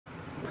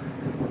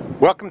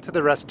Welcome to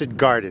the Rusted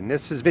Garden.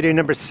 This is video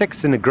number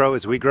 6 in the Grow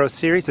As We Grow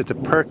series. It's a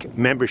Perk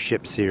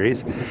membership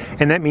series,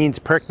 and that means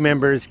Perk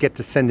members get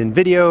to send in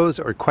videos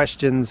or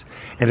questions,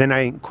 and then I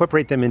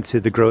incorporate them into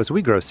the Grow As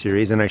We Grow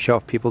series, and I show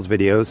off people's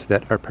videos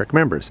that are Perk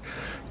members.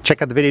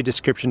 Check out the video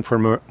description for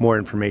more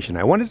information.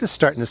 I wanted to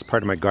start in this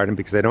part of my garden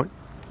because I don't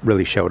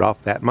really show it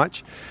off that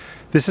much.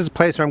 This is a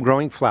place where I'm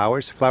growing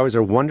flowers. Flowers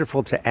are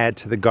wonderful to add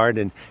to the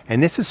garden,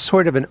 and this is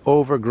sort of an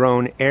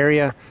overgrown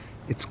area.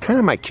 It's kind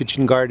of my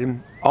kitchen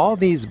garden. All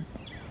these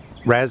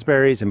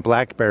raspberries and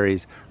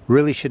blackberries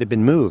really should have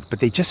been moved, but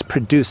they just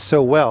produce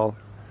so well.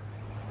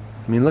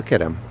 I mean, look at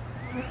them,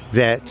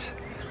 that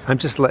I'm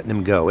just letting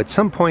them go. At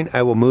some point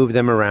I will move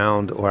them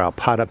around, or I'll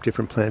pot up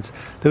different plants.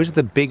 Those are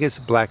the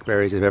biggest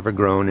blackberries I've ever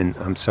grown, and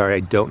I'm sorry,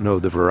 I don't know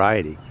the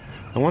variety.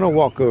 I want to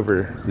walk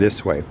over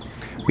this way.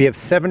 We have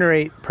 7 or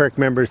 8 Perk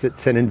members that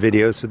send in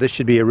videos, so this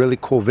should be a really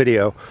cool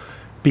video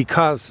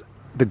because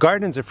the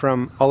gardens are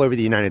from all over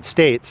the United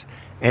States,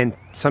 and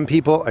some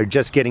people are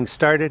just getting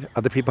started.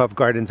 Other people have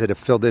gardens that have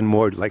filled in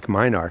more, like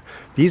mine are.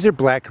 These are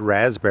black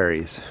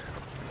raspberries.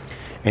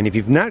 And if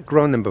you've not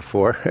grown them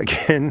before,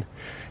 again,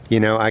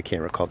 you know, I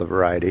can't recall the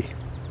variety,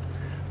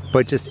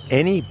 but just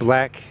any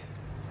black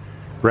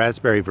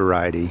raspberry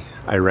variety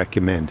I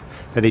recommend.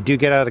 Now they do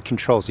get out of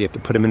control, so you have to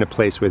put them in a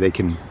place where they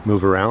can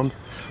move around,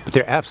 but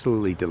they're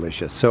absolutely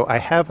delicious. So I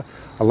have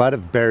a lot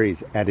of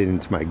berries added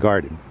into my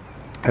garden.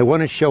 I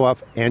want to show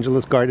off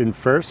Angela's garden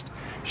first.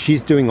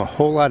 She's doing a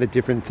whole lot of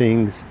different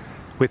things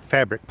with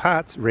fabric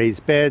pots,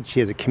 raised beds. She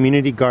has a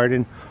community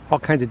garden, all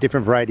kinds of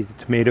different varieties of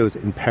tomatoes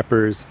and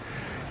peppers.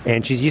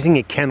 And she's using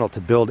a kennel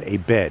to build a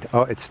bed.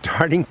 Oh, it's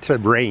starting to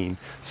rain,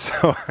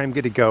 so I'm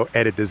gonna go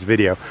edit this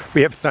video.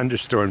 We have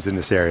thunderstorms in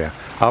this area.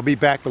 I'll be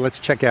back, but let's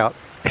check out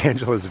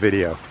Angela's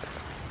video.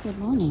 Good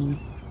morning.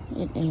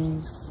 It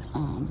is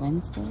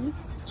Wednesday,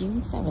 June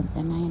 7th,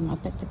 and I am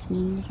up at the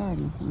community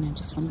garden, and I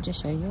just wanted to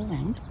show you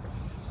around.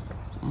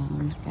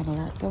 Got a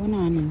lot going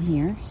on in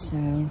here,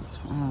 so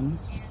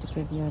just to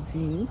give you a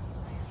view,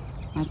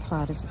 my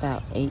plot is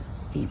about 8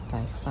 feet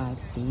by 5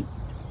 feet.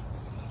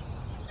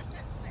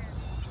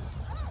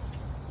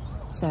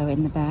 So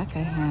in the back I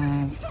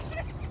have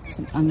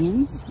some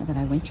onions that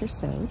I winter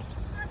sowed.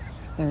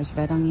 There's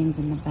red onions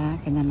in the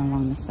back, and then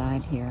along the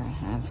side here I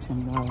have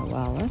some Walla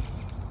Walla.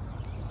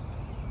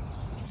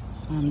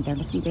 They're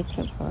looking good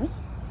so far.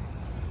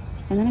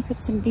 And then I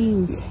put some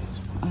beans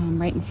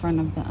right in front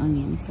of the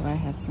onions. So I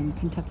have some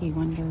Kentucky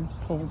Wonder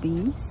pole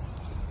beans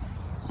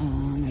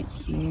right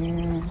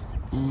here,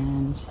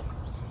 and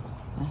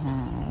I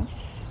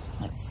have,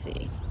 let's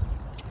see,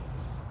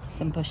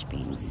 some bush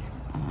beans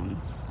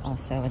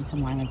also, and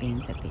some lima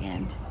beans at the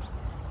end.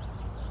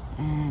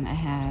 And I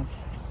have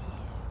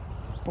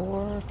 4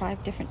 or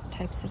 5 different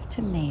types of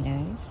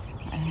tomatoes.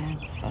 I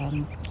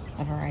have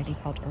a variety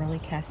called Early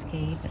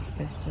Cascade that's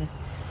supposed to,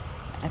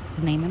 as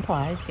the name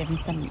implies, give me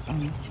some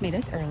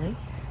tomatoes early.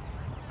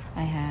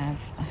 I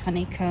have a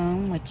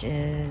honeycomb, which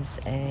is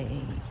a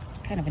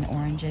kind of an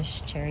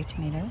orangish cherry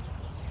tomato.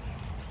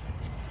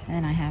 And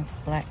then I have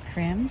black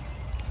crim.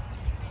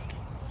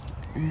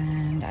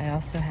 And I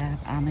also have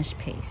Amish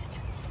paste.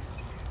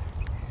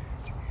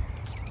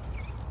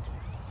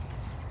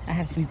 I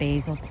have some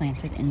basil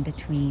planted in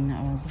between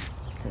all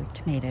the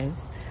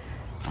tomatoes.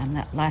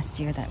 That last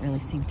year that really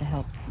seemed to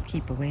help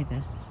keep away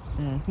the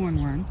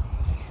hornworm.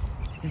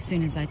 Because as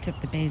soon as I took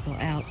the basil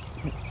out,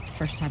 it's the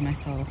first time I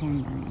saw a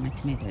hornworm on my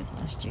tomatoes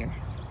last year.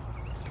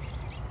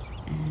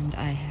 And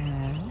I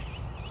have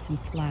some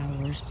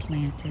flowers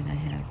planted. I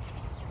have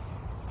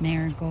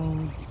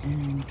marigolds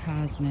and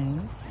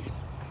cosmos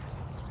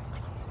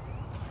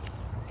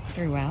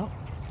throughout.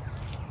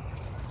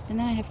 And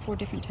then I have 4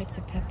 different types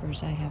of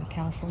peppers. I have a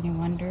California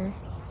Wonder,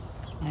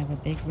 I have a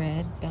big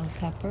red bell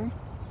pepper,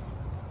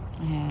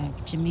 I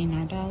have Jimmy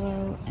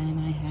Nardalo, and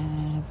I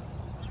have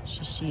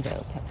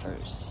shishito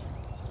peppers.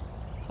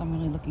 So I'm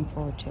really looking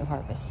forward to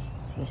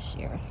harvests this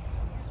year.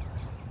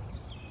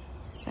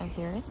 So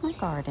here is my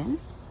garden.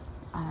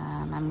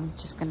 I'm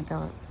just gonna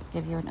go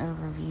give you an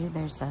overview.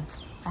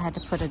 I had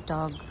to put a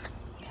dog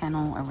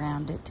kennel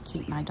around it to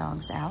keep my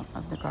dogs out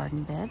of the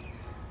garden bed.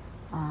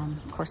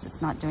 Of course,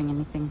 it's not doing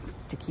anything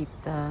to keep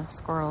the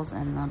squirrels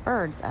and the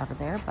birds out of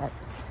there, but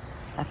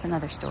that's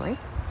another story.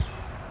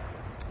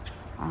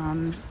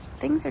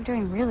 Things are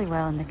doing really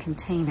well in the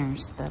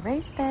containers. The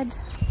raised bed,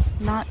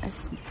 not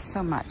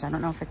so much. I don't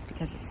know if it's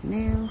because it's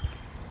new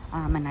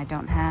and I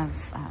don't have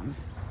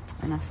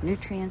enough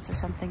nutrients or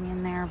something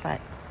in there, but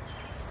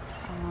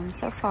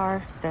so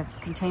far the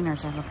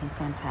containers are looking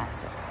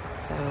fantastic.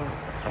 So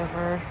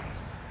over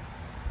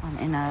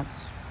in a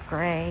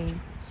gray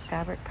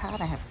fabric pot,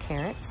 I have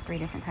carrots, 3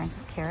 different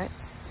kinds of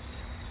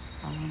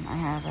carrots. I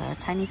have a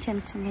tiny Tim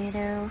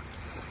tomato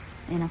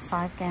in a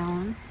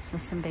 5-gallon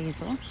with some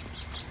basil.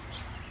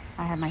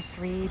 I have my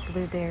 3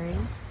 blueberry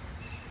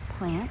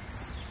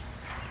plants.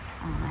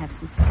 I have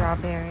some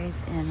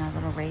strawberries in a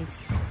little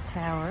raised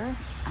tower,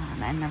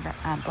 and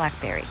a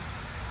blackberry.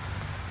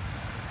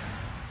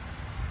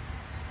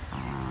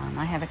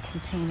 I have a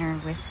container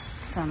with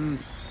some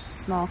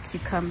small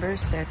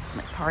cucumbers. They're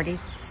party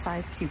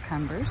sized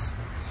cucumbers,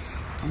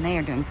 and they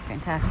are doing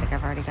fantastic.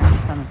 I've already gotten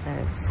some of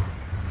those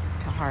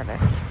to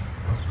harvest.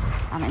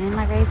 And in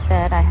my raised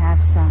bed, I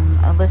have some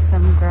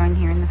alyssum growing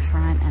here in the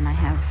front, and I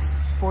have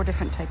 4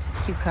 different types of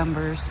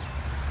cucumbers.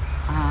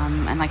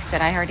 And like I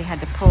said, I already had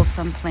to pull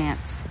some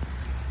plants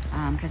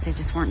because they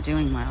just weren't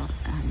doing well.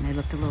 They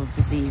looked a little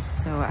diseased,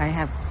 so I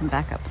have some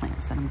backup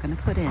plants that I'm going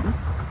to put in.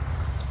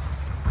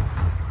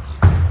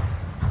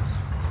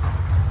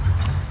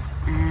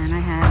 And I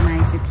have my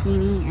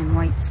zucchini and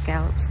white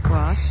scallop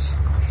squash.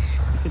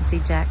 You can see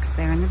Jax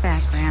there in the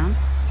background.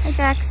 Hi,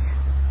 Jax.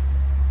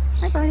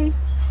 Hi, buddy.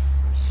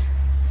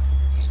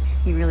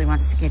 He really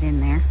wants to get in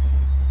there.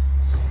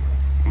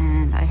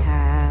 And I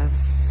have,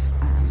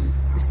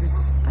 this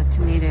is a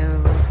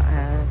tomato,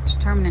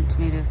 determinate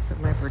tomato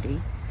celebrity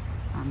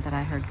that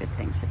I heard good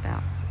things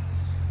about.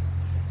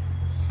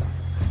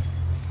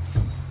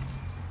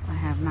 I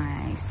have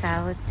my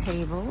salad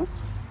table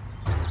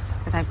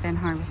that I've been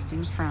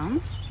harvesting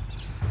from.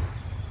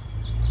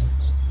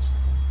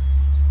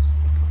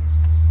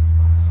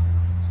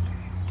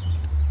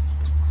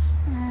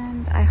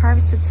 And I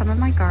harvested some of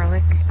my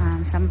garlic.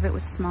 Some of it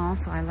was small,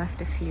 so I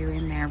left a few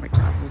in there, which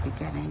I will be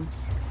getting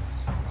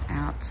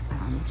out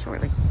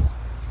shortly.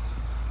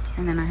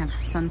 And then I have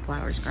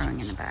sunflowers growing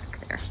in the back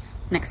there,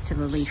 next to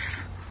the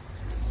leaf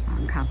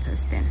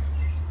compost bin.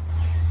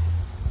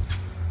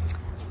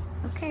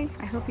 Okay,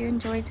 I hope you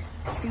enjoyed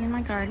seeing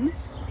my garden.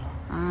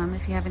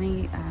 If you have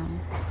any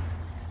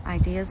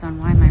ideas on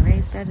why my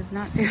raised bed is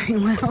not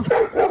doing well,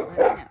 let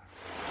me know.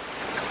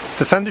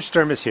 The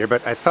thunderstorm is here,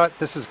 but I thought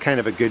this is kind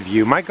of a good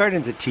view. My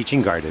garden's a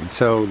teaching garden,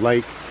 so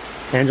like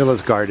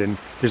Angela's garden,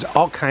 there's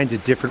all kinds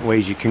of different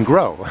ways you can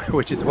grow,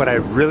 which is what I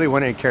really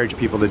want to encourage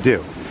people to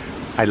do.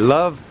 I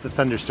love the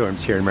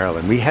thunderstorms here in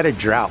Maryland. We had a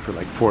drought for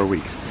like 4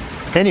 weeks.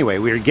 Anyway,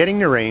 we were getting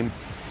the rain.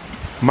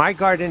 My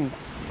garden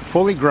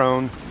fully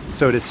grown,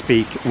 so to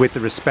speak, with the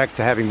respect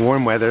to having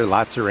warm weather,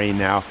 lots of rain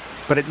now.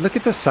 But look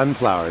at the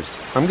sunflowers.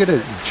 I'm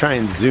gonna try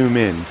and zoom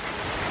in.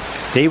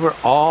 They were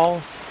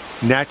all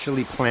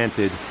naturally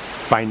planted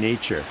by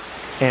nature.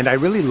 And I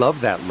really love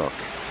that look.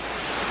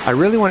 I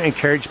really want to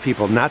encourage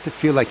people not to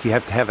feel like you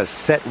have to have a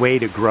set way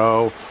to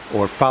grow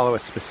or follow a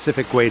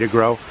specific way to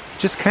grow.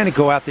 Just kind of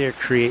go out there,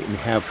 create, and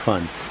have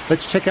fun.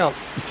 Let's check out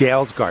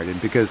Gail's garden,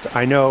 because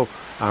I know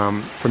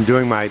from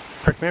doing my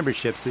Perk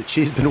memberships that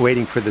she's been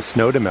waiting for the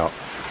snow to melt.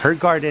 Her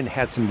garden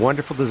had some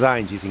wonderful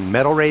designs using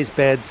metal raised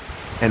beds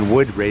and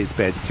wood raised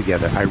beds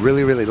together. I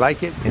really, really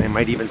like it, and I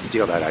might even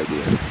steal that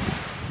idea.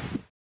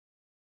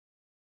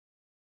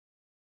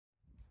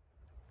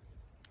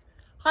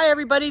 Hi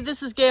everybody,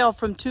 this is Gail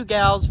from Two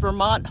Gals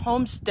Vermont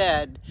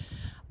Homestead.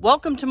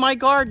 Welcome to my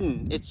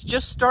garden. It's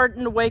just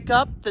starting to wake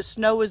up. The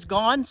snow is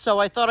gone, so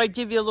I thought I'd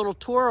give you a little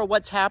tour of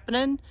what's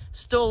happening.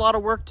 Still a lot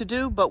of work to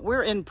do, but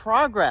we're in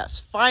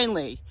progress,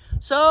 finally.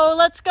 So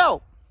let's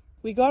go.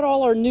 We got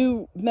all our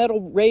new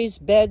metal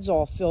raised beds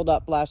all filled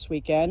up last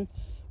weekend,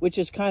 which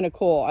is kind of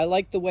cool. I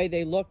like the way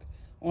they look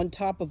on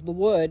top of the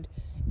wood,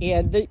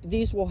 and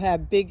these will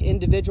have big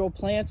individual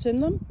plants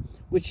in them,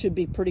 which should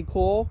be pretty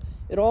cool.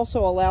 It also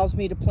allows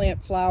me to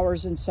plant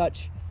flowers and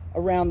such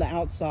around the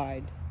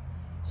outside.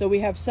 So we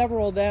have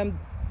several of them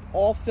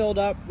all filled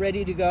up,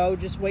 ready to go,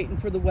 just waiting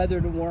for the weather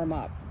to warm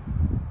up.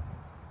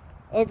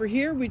 Over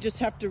here, we just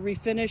have to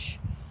replace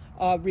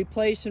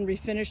and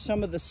refinish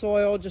some of the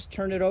soil, just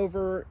turn it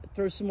over,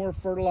 throw some more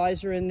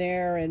fertilizer in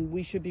there, and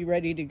we should be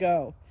ready to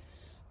go.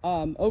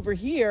 Over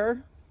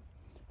here,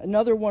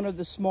 another one of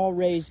the small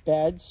raised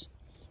beds.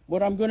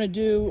 What I'm going to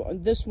do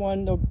on this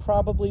one, there'll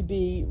probably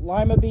be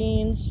lima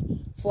beans,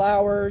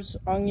 flowers,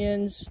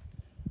 onions.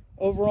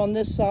 Over on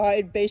this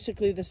side,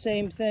 basically the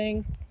same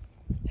thing.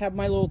 Have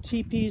my little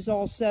teepees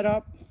all set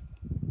up,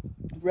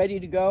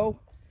 ready to go.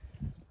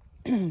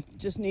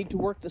 Just need to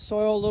work the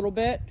soil a little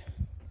bit.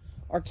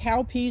 Our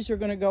cowpeas are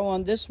going to go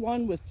on this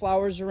one with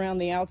flowers around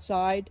the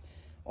outside.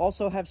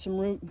 Also have some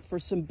room for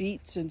some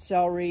beets and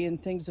celery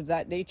and things of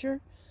that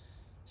nature.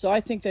 So I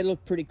think they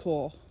look pretty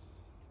cool.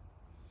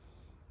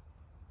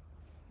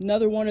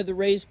 Another one of the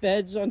raised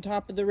beds on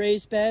top of the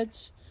raised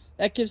beds.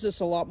 That gives us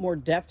a lot more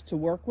depth to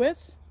work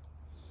with.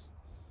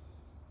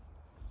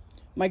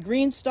 My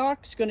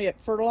GreenStalk is going to get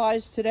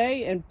fertilized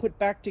today and put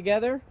back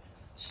together.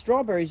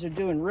 Strawberries are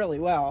doing really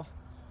well.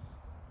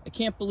 I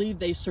can't believe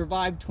they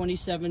survived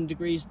 27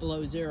 degrees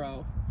below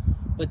zero.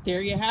 But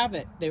there you have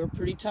it. They were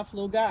pretty tough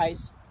little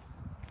guys.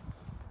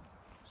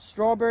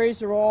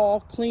 Strawberries are all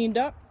cleaned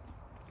up.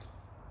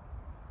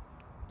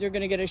 They're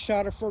going to get a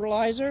shot of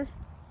fertilizer.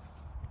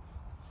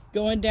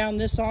 Going down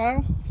this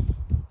aisle,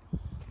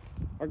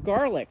 our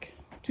garlic.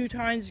 Two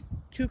kinds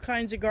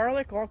of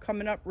garlic, all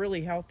coming up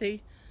really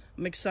healthy.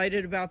 I'm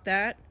excited about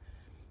that.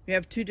 We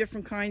have 2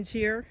 different kinds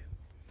here.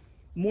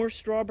 More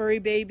strawberry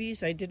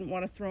babies. I didn't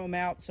want to throw them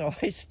out, so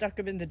I stuck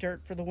them in the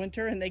dirt for the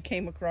winter, and they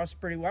came across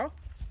pretty well.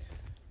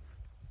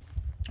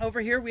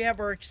 Over here we have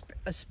our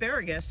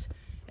asparagus,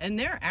 and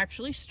they're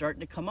actually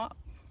starting to come up.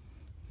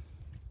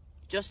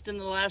 Just in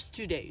the last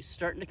 2 days,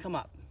 starting to come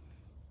up.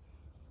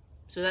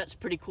 So that's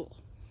pretty cool.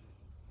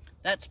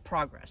 That's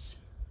progress.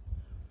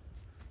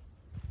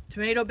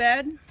 tomato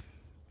bed.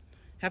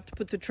 Have to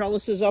put the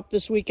trellises up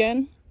this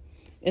weekend.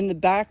 In the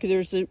back,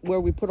 there's where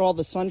we put all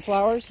the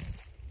sunflowers.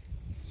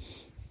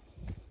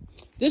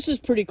 This is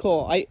pretty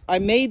cool. I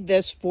made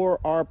this for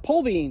our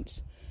pole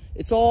beans.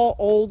 It's all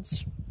old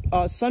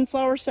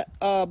sunflower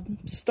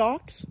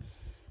stalks.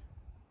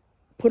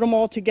 Put them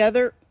all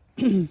together,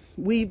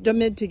 weaved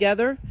them in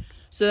together.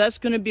 So that's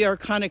going to be our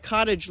kind of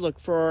cottage look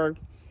for our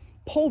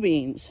pole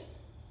beans.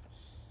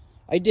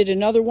 I did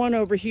another one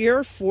over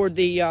here for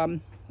the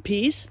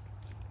peas.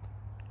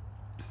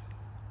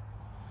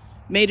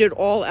 Made it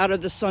all out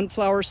of the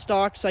sunflower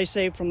stalks I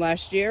saved from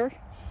last year.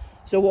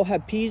 So we'll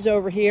have peas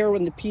over here.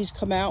 When the peas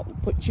come out, we'll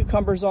put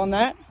cucumbers on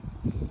that.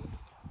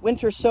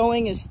 Winter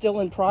sowing is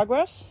still in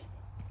progress.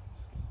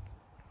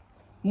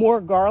 More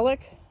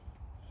garlic.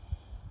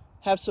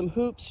 Have some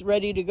hoops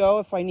ready to go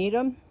if I need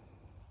them.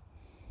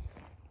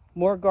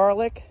 More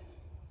garlic.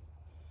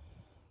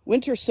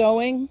 Winter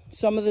sowing.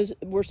 Some of the,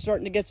 we're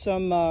starting to get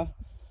some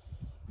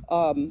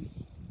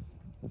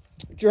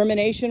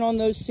germination on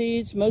those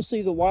seeds.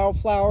 Mostly the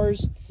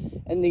wildflowers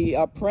and the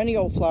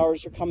perennial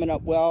flowers are coming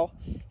up well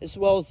as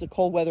the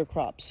cold weather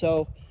crops.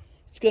 So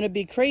it's going to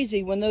be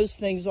crazy when those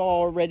things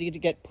all are ready to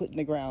get put in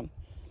the ground.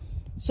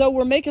 So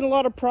we're making a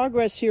lot of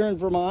progress here in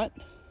Vermont.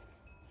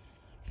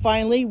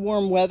 Finally,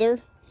 warm weather.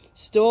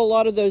 Still a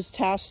lot of those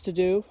tasks to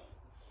do,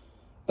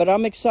 but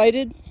I'm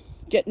excited,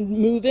 getting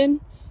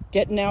moving,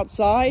 getting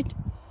outside,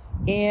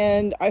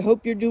 and I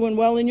hope you're doing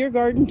well in your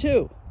garden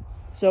too.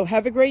 So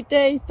have a great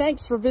day.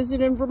 Thanks for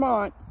visiting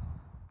Vermont.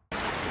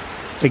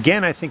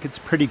 Again, I think it's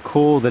pretty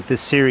cool that this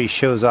series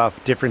shows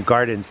off different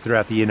gardens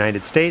throughout the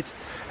United States,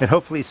 and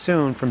hopefully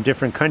soon from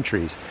different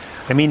countries.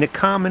 I mean, the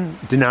common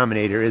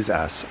denominator is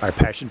us, our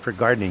passion for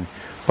gardening,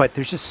 but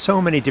there's just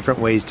so many different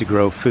ways to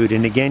grow food.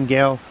 And again,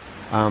 Gail,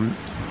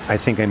 I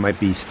think I might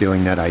be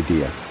stealing that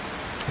idea.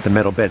 The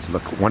metal beds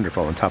look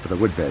wonderful on top of the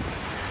wood beds.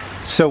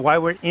 So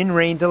while we're in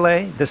rain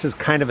delay, this is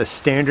kind of a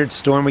standard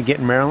storm we get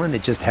in Maryland.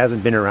 It just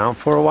hasn't been around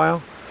for a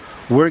while.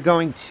 We're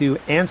going to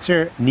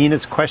answer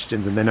Nina's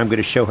questions, and then I'm going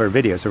to show her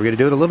video. So we're going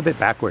to do it a little bit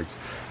backwards,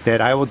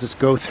 that I will just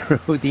go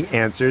through the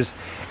answers,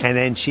 and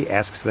then she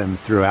asks them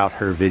throughout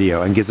her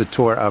video and gives a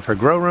tour of her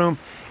grow room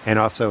and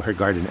also her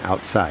garden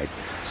outside.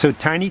 So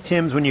Tiny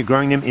Tims, when you're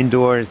growing them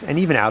indoors and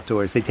even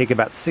outdoors, they take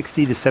about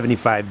 60 to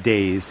 75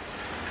 days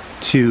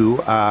to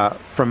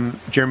from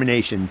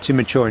germination to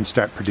mature and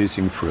start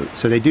producing fruit.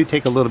 So they do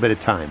take a little bit of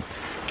time.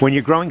 When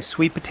you're growing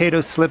sweet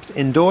potato slips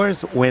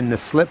indoors, when the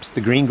slips,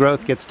 the green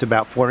growth gets to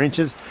about 4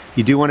 inches,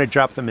 you do want to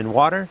drop them in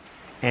water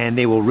and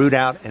they will root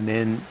out, and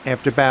then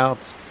after about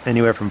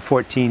anywhere from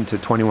 14 to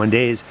 21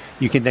 days,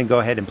 you can then go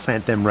ahead and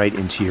plant them right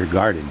into your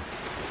garden.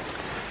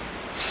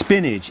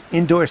 Spinach,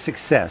 indoor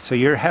success. So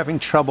you're having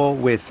trouble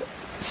with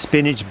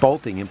spinach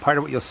bolting, and part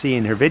of what you'll see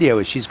in her video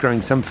is she's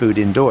growing some food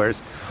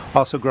indoors,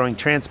 also growing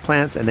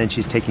transplants, and then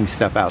she's taking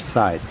stuff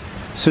outside.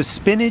 So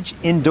spinach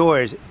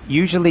indoors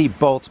usually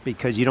bolts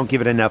because you don't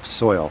give it enough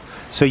soil.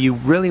 So you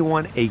really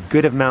want a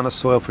good amount of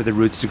soil for the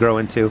roots to grow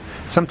into.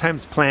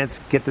 Sometimes plants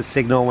get the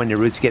signal when your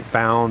roots get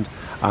bound,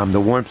 the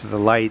warmth of the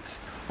lights,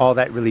 all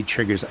that really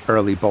triggers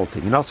early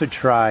bolting. And also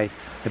try,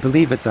 I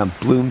believe it's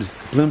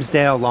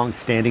Bloomsdale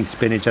long-standing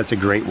spinach. That's a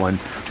great one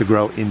to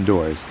grow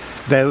indoors.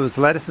 Those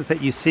lettuces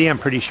that you see, I'm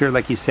pretty sure,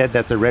 like you said,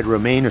 that's a red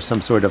romaine or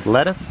some sort of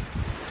lettuce.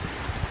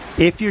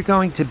 If you're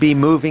going to be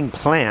moving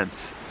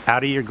plants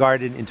out of your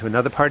garden into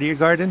another part of your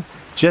garden,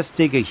 just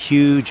dig a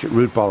huge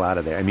root ball out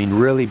of there. I mean,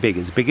 really big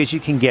as you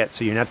can get,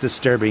 so you're not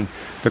disturbing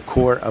the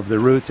core of the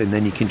roots, and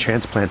then you can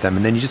transplant them.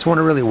 And then you just want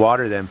to really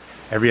water them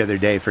every other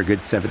day for a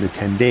good 7 to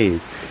 10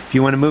 days. If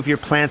you want to move your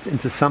plants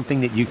into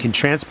something that you can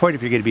transport,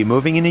 if you're going to be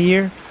moving in a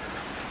year,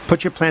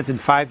 put your plants in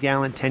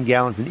 5-gallon, 10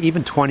 gallons, and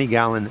even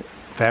 20-gallon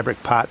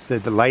fabric pots. They're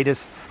the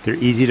lightest, they're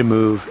easy to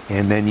move,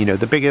 and then, you know,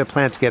 the bigger the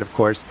plants get, of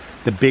course,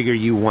 the bigger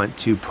you want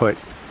to put,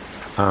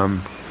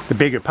 the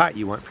bigger pot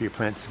you want for your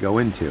plants to go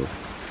into.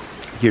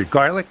 Your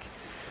garlic,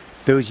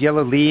 those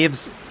yellow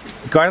leaves,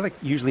 garlic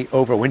usually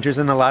overwinters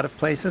in a lot of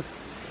places,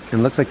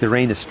 and it looks like the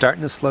rain is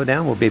starting to slow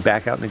down. We'll be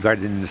back out in the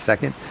garden in a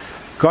second.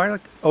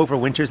 Garlic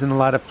overwinters in a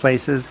lot of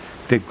places.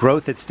 The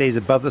growth that stays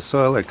above the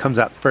soil or comes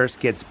out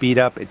first gets beat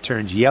up, it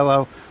turns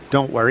yellow.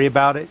 Don't worry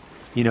about it.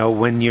 You know,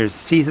 when your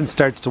season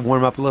starts to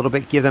warm up a little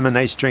bit, give them a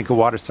nice drink of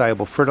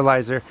water-soluble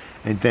fertilizer,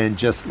 and then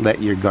just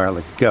let your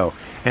garlic go.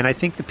 And I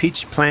think the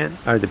peach plant,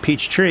 or the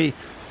peach tree,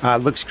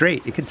 looks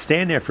great. It can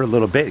stand there for a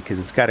little bit because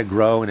it's got to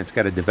grow and it's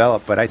got to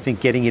develop, but I think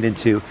getting it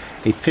into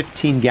a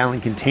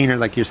 15-gallon container,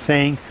 like you're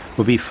saying,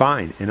 will be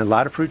fine. And a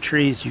lot of fruit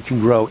trees you can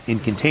grow in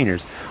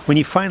containers. When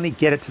you finally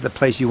get it to the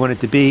place you want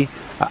it to be,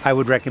 I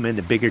would recommend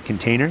a bigger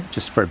container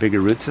just for a bigger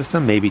root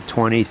system, maybe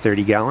 20,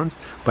 30 gallons,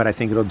 but I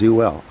think it'll do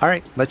well. All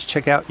right, let's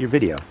check out your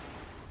video.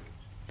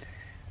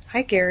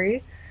 Hi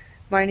Gary,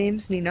 my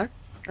name's Nina.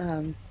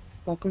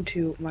 Welcome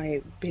to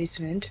my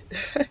basement.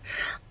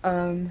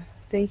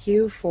 Thank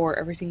you for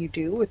everything you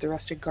do with the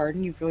rustic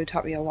garden. You've really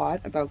taught me a lot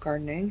about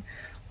gardening.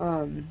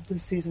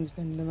 This season's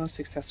been the most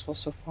successful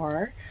so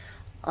far.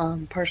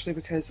 partially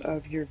because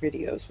of your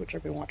videos, which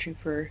I've been watching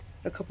for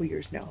a couple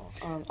years now.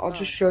 I'll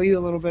just show you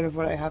a little bit of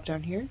what I have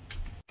down here.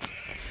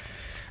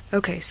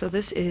 Okay, so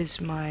this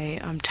is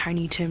my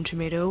Tiny Tim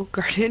tomato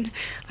garden.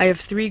 I have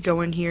 3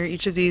 going here.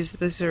 Each of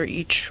these are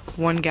each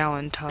 1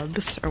 gallon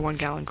tubs, or 1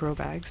 gallon grow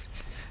bags.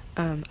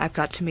 I've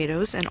got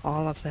tomatoes in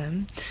all of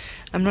them.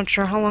 I'm not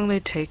sure how long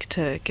they take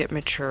to get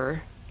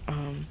mature,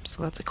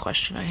 so that's a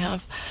question I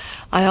have.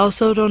 I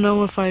also don't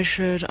know if I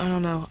should, I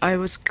don't know. I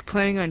was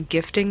planning on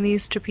gifting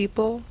these to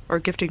people, or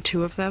gifting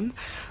 2 of them.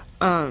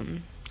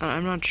 I'm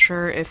not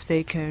sure if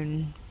they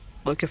can,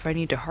 like, if I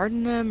need to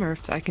harden them, or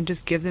if I can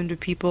just give them to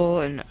people,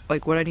 and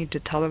like what I need to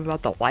tell them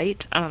about the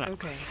light. I don't know.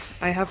 Okay.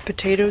 I have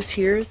potatoes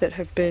here that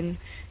have been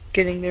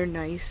getting their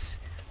nice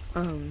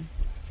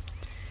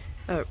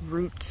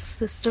root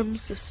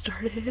systems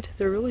started.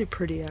 They're really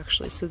pretty,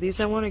 actually. So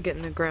these I want to get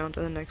in the ground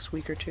in the next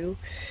week or 2.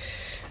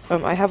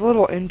 I have a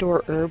little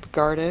indoor herb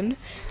garden.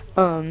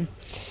 I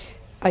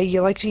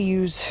like to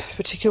use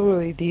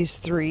particularly these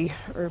 3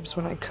 herbs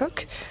when I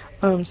cook.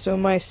 So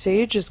my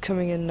sage is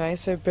coming in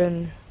nice. I've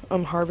been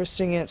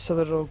harvesting it so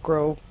that it'll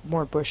grow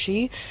more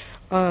bushy.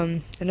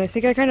 And I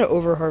think I kind of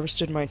over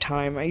harvested my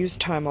thyme. I use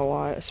thyme a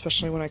lot,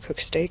 especially when I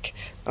cook steak.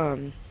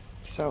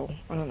 So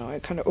I don't know, I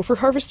kind of over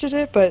harvested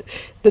it, but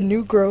the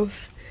new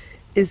growth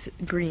is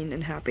green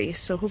and happy,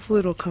 so hopefully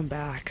it'll come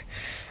back.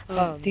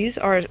 These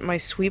are my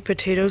sweet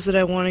potatoes that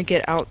I want to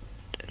get out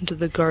into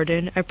the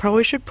garden. I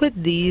probably should put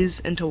these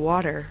into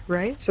water,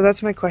 right? So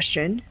that's my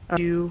question.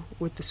 Do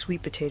with the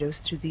sweet potatoes,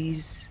 do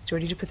I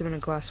need to put them in a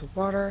glass of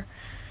water?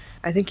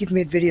 I think you've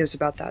made videos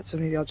about that, so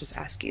maybe I'll just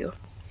ask you.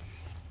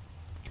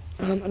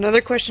 Another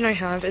question I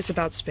have is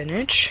about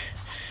spinach.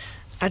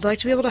 I'd like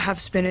to be able to have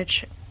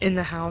spinach in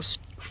the house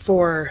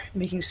for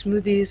making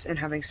smoothies and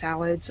having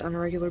salads on a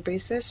regular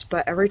basis,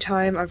 but every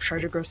time I've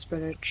tried to grow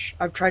spinach,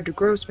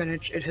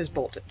 it has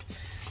bolted.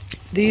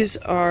 These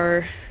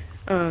are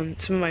some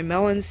of my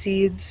melon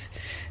seeds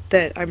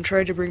that I'm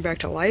trying to bring back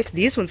to life.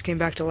 These ones came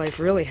back to life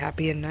really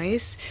happy and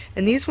nice,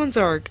 and these ones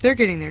they're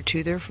getting there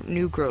too. Their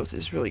new growth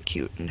is really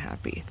cute and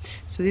happy.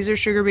 So these are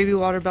sugar baby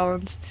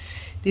watermelons.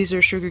 These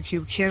are sugar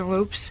cube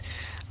cantaloupes.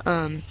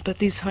 But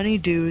these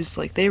honeydews,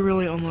 like, they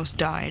really almost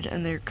died,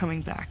 and they're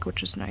coming back,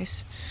 which is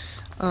nice.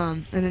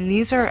 And then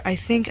these are, I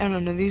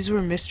don't know, these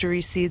were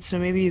mystery seeds, so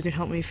maybe you can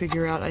help me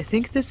figure out. I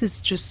think this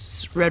is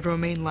just red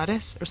romaine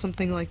lettuce, or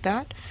something like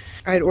that.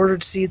 I had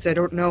ordered seeds, I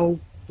don't know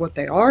what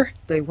they are.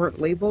 They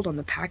weren't labeled on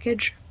the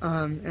package,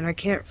 and I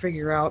can't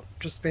figure out,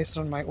 just based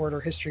on my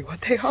order history,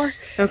 what they are.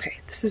 Okay,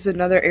 this is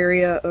another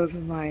area of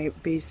my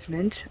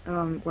basement,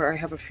 where I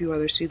have a few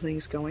other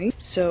seedlings going.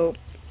 So,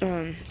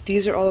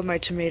 these are all of my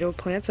tomato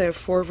plants. I have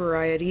 4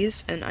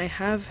 varieties, and I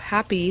have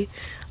happy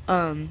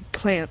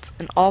plants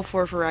in all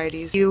 4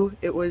 varieties.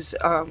 It was,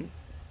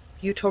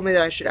 you told me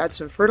that I should add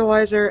some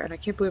fertilizer, and I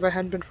can't believe I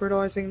hadn't been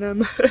fertilizing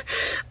them.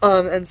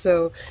 And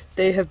so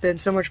they have been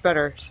so much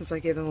better since I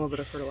gave them a little bit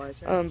of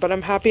fertilizer. But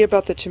I'm happy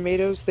about the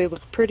tomatoes. They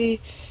look pretty.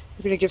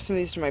 I'm going to give some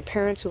of these to my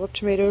parents who love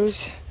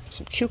tomatoes.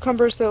 Some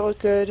cucumbers that look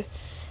good.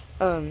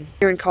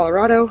 Here in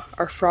Colorado,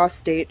 our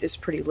frost date is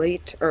pretty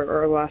late,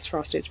 or our last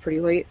frost date's pretty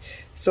late,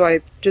 so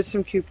I did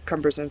some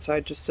cucumbers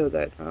inside just so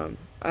that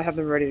I have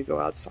them ready to go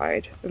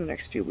outside in the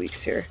next few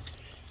weeks here.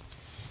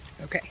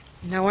 Okay,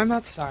 now I'm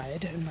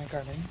outside in my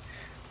garden,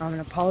 and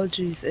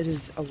apologies, it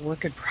is a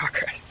work in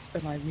progress,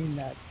 and I mean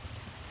that,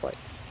 but...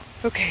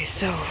 Okay,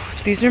 so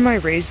these are my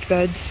raised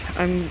beds.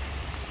 I'm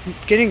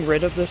getting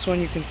rid of this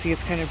one. You can see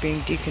it's kind of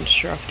being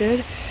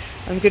deconstructed.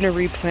 I'm gonna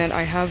replant.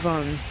 I have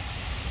some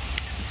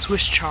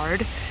Swiss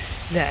chard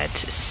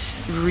that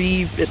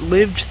it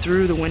lived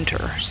through the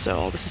winter.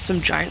 So this is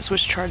some giant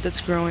Swiss chard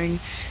that's growing.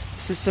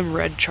 This is some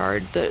red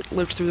chard that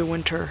lived through the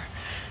winter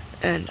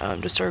and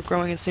just started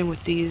growing, and same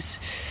with these.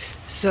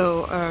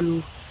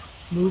 So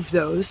move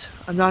those.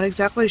 I'm not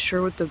exactly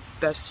sure what the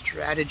best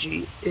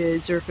strategy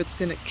is, or if it's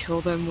gonna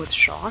kill them with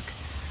shock.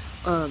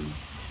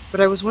 But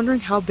I was wondering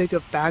how big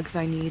of bags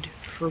I need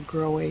for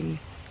growing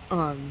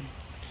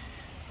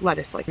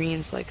lettuce, like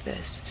greens like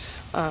this.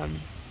 I'm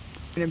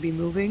going to be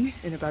moving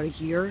in about a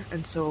year,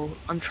 and so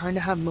I'm trying to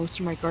have most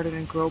of my garden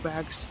in grow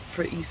bags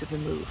for ease of the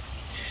move.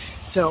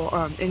 So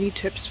any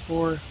tips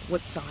for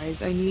what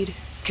size I need?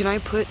 Can I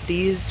put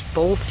these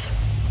both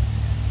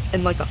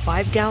in like a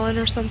 5-gallon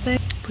or something?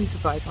 Please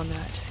advise on that.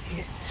 Let's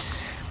see.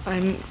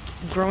 I'm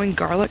growing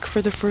garlic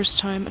for the first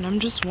time, and I'm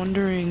just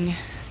wondering,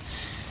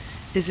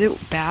 is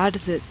it bad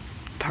that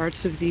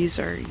parts of these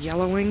are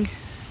yellowing?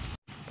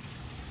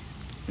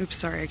 Oops,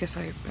 sorry, I guess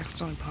I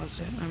accidentally paused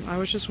it. I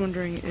was just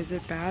wondering, is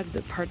it bad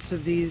that parts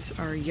of these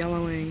are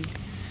yellowing?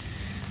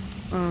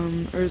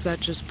 Or is that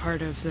just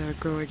part of the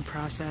growing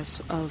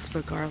process of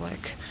the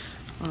garlic?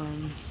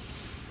 And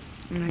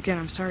again,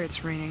 I'm sorry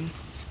it's raining.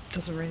 It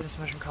doesn't rain this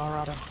much in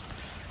Colorado.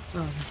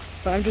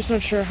 But I'm just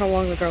not sure how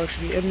long the garlic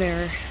should be in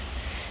there,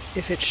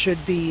 if it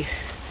should be,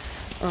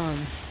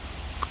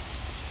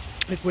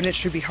 like when it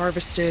should be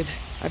harvested.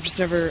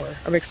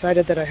 I'm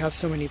excited that I have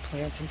so many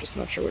plants. I'm just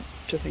not sure what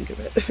to think of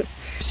it.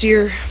 This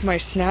year, my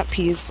snap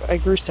peas, I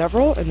grew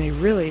several and they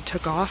really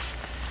took off.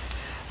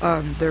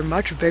 They're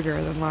much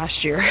bigger than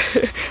last year.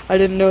 I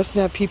didn't know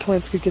snap pea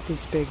plants could get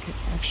this big,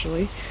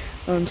 actually.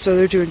 So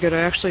they're doing good.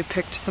 I actually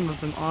picked some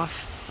of them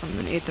off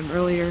and ate them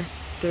earlier.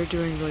 They're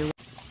doing really well.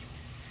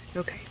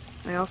 Okay,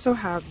 I also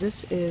have,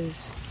 this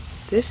is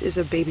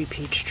a baby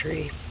peach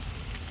tree.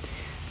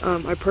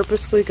 I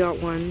purposely got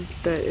one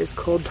that is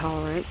cold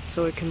tolerant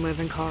so it can live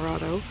in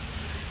Colorado,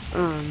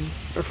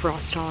 or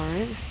frost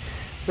tolerant.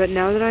 But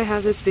now that I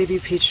have this baby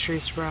peach tree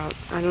sprout,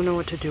 I don't know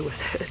what to do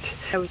with it.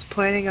 I was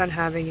planning on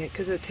having it,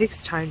 because it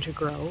takes time to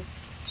grow,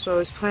 so I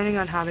was planning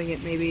on having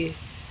it maybe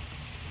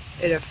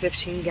in a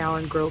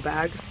 15-gallon grow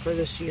bag for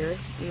this year,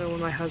 and then when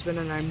my husband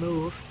and I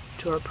move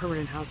to our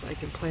permanent house, I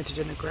can plant it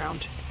in the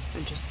ground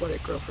and just let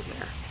it grow from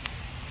there.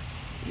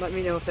 Let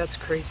me know if that's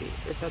crazy,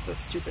 if that's a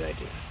stupid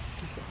idea.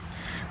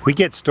 We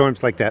get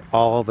storms like that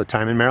all the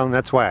time in Maryland.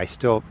 That's why I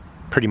still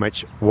pretty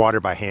much water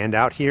by hand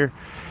out here.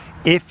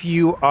 If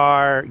you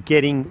are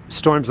getting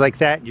storms like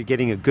that, you're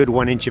getting a good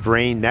 1 inch of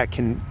rain, that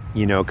can,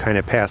 you know, kind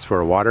of pass for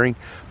a watering.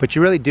 But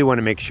you really do want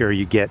to make sure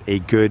you get a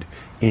good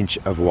inch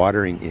of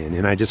watering in.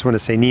 And I just want to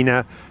say,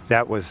 Nina,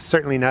 that was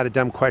certainly not a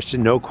dumb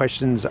question. No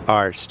questions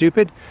are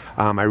stupid.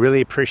 I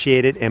really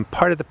appreciate it. And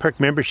part of the Perk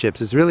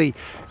memberships is really,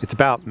 it's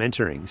about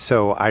mentoring.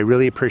 So I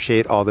really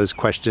appreciate all those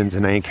questions,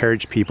 and I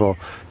encourage people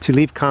to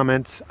leave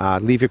comments,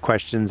 leave your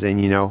questions,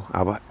 and, you know,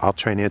 I'll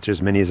try and answer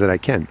as many as I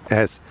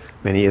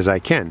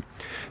can.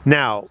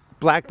 Now,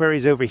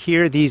 blackberries over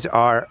here, these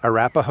are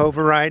Arapaho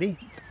variety.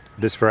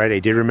 This variety I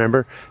did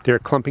remember. They're a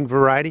clumping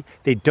variety.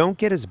 They don't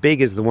get as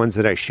big as the ones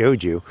that I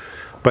showed you,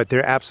 but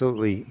they're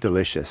absolutely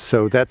delicious.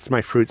 So that's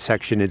my fruit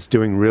section. It's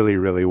doing really,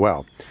 really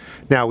well.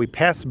 Now we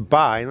pass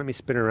by, let me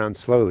spin around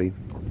slowly.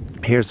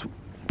 Here's,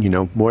 you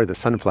know, more of the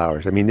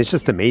sunflowers. I mean, it's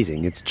just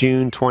amazing. It's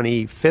June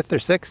 25th or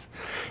 6th,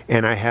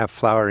 and I have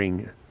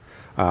flowering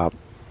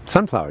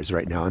sunflowers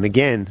right now. And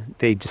again,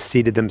 they just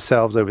seeded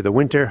themselves over the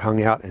winter,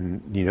 hung out,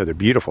 and, you know, they're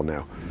beautiful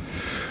now.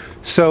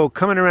 So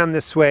coming around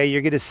this way,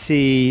 you're going to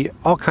see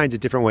all kinds of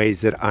different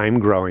ways that I'm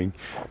growing.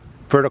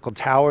 Vertical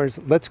towers.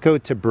 Let's go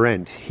to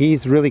Brent.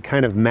 He's really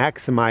kind of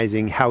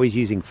maximizing how he's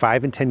using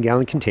 5 and 10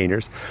 gallon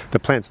containers. The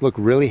plants look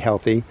really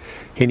healthy,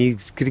 and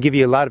he's going to give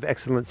you a lot of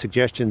excellent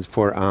suggestions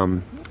for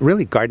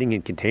really gardening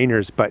in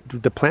containers, but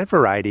the plant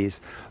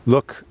varieties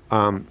look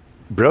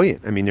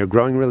brilliant. I mean, they're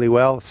growing really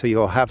well, so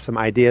you'll have some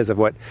ideas of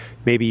what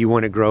maybe you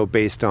want to grow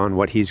based on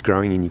what he's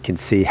growing, and you can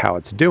see how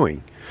it's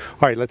doing.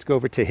 All right, let's go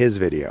over to his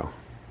video.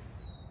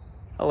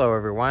 Hello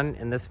everyone.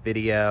 In this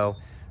video,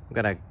 I'm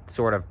going to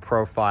sort of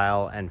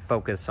profile and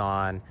focus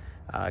on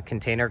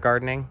container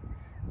gardening.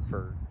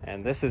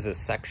 And this is a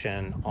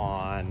section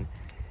on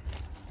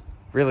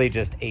really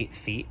just 8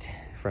 feet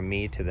from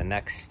me to the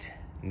next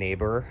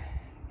neighbor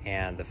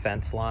and the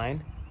fence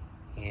line.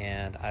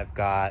 And I've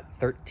got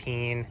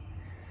 13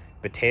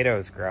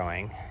 potatoes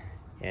growing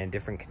in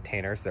different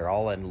containers. They're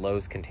all in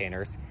Lowe's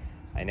containers.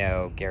 I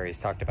know Gary's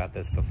talked about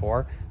this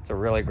before. It's a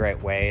really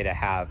great way to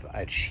have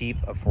a cheap,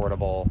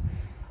 affordable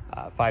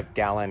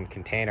 5-gallon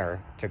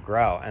container to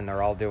grow, and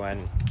they're all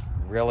doing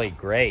really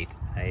great.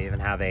 I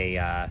even have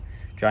a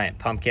giant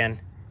pumpkin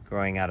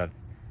growing out of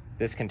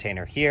this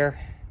container here,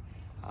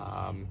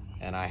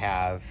 and I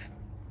have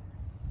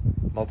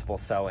multiple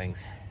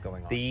sowings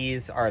going on.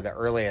 These are the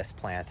earliest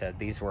planted.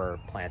 These were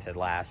planted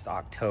last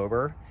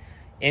October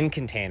in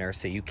containers,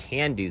 so you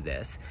can do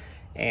this.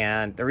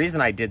 And the reason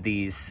I did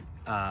these,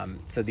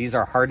 so these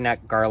are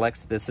hardneck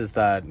garlics. This is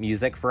the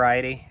music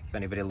variety. If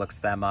anybody looks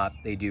them up,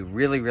 they do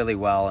really, really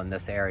well in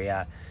this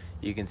area.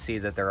 You can see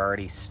that they're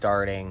already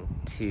starting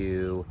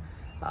to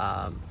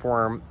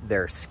form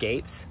their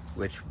scapes,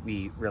 which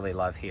we really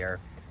love here.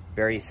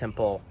 Very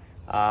simple.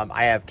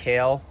 I have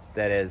kale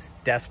that is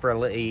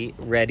desperately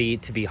ready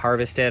to be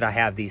harvested. I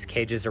have these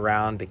cages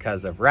around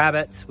because of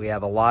rabbits. We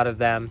have a lot of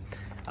them.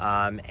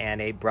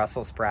 And a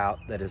Brussels sprout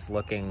that is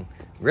looking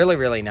really,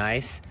 really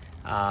nice.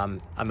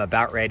 I'm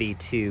about ready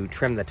to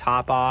trim the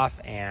top off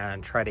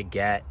and try to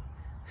get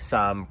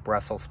some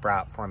Brussels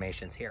sprout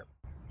formations here.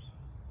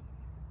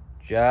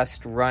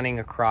 Just running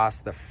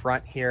across the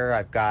front here,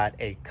 I've got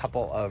a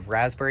couple of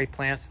raspberry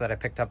plants that I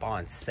picked up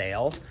on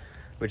sale,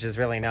 which is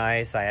really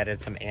nice. I added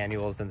some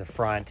annuals in the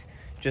front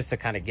just to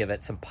kind of give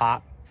it some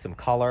pop, some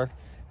color.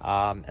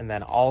 And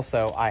then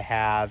also I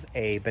have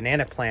a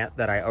banana plant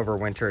that I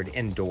overwintered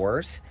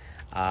indoors.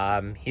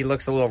 He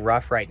looks a little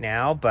rough right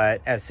now,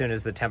 but as soon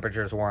as the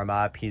temperatures warm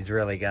up, he's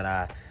really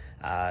gonna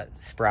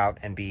sprout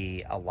and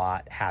be a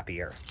lot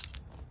happier.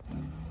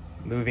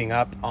 Moving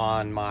up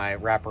on my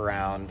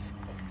wraparound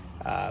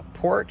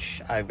porch,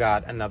 I've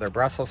got another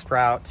Brussels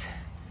sprout,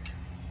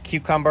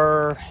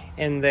 cucumber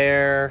in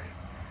there,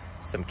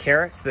 some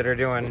carrots that are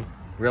doing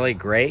really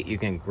great. You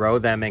can grow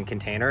them in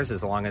containers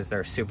as long as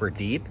they're super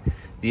deep.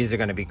 These are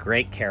going to be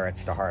great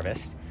carrots to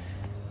harvest.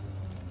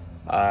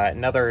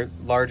 Another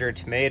larger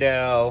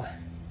tomato,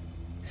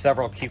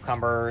 several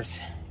cucumbers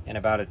in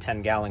about a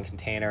 10-gallon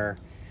container.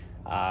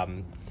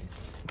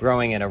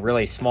 Growing in a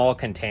really small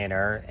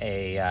container,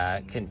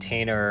 a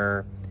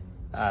container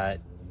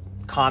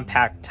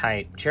compact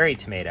type cherry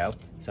tomato.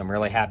 So I'm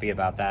really happy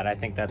about that. I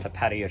think that's a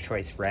patio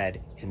choice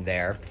red in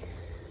there.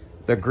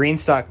 The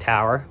GreenStalk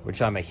tower,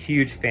 which I'm a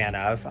huge fan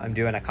of. I'm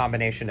doing a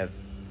combination of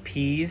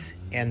peas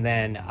and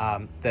then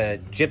the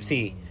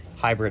gypsy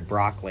hybrid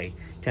broccoli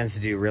tends to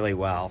do really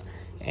well.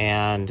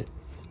 And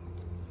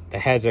the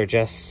heads are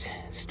just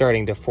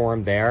starting to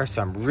form there.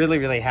 So I'm really,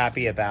 really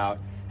happy about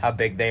how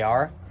big they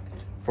are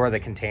for the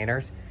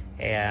containers.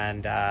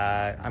 And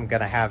I'm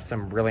gonna have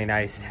some really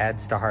nice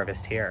heads to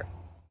harvest here.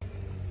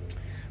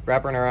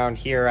 Wrapping around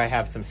here, I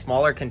have some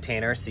smaller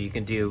containers so you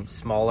can do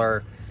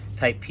smaller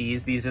type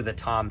peas. These are the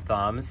Tom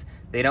Thumbs.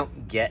 They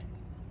don't get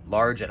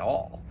large at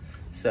all.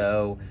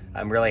 So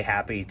I'm really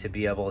happy to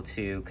be able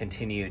to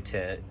continue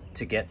to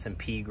get some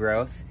pea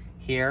growth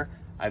here.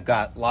 I've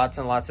got lots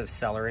and lots of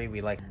celery.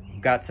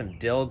 Got some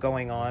dill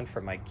going on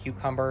for my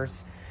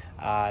cucumbers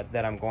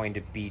that I'm going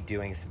to be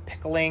doing some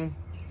pickling.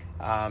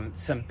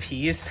 Some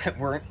peas that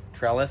weren't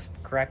trellised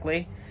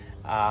correctly.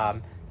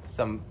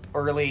 Some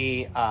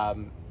early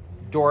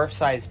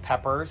dwarf-sized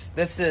peppers.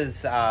 This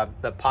is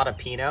the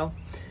Potapino,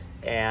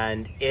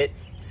 and it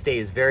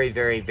stays very,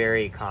 very,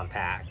 very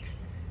compact.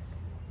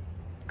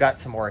 Got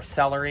some more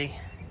celery,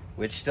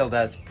 which still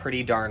does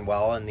pretty darn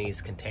well in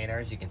these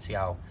containers. You can see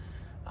how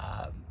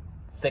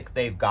thick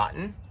they've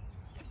gotten.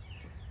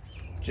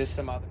 Just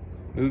some other.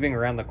 Moving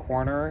around the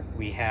corner,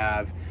 we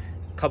have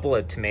a couple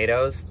of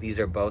tomatoes. These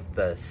are both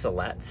the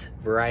Celeste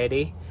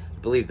variety. I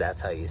believe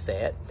that's how you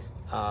say it.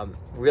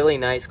 Really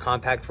nice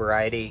compact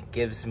variety.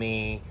 Gives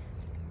me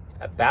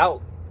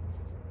about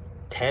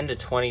 10 to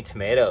 20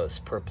 tomatoes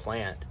per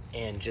plant,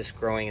 and just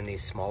growing in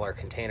these smaller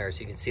containers.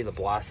 You can see the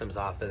blossoms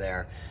off of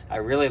there. I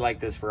really like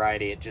this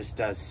variety. It just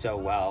does so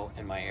well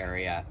in my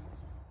area.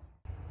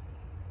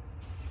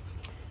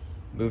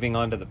 Moving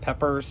on to the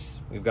peppers.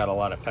 We've got a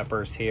lot of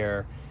peppers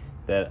here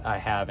that I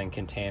have in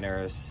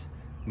containers.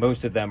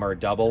 Most of them are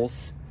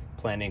doubles,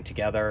 planting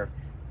together.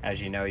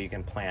 As you know, you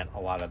can plant a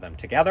lot of them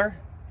together.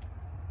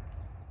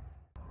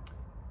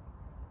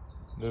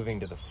 Moving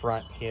to the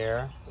front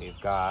here, we've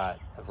got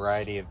a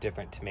variety of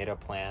different tomato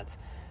plants.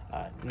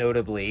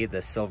 Notably,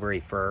 the silvery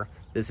fir.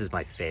 This is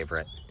my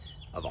favorite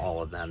of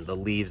all of them. The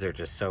leaves are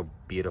just so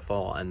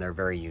beautiful and they're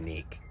very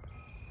unique.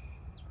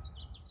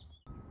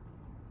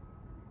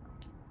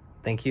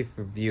 Thank you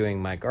for viewing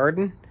my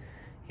garden,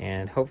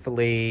 and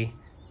hopefully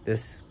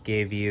this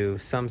gave you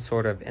some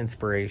sort of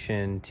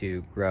inspiration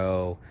to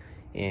grow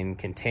in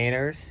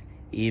containers,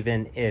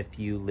 even if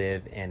you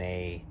live in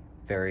a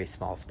very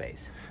small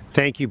space.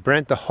 Thank you,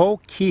 Brent. The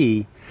whole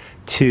key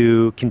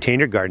to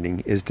container gardening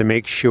is to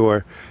make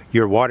sure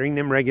you're watering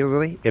them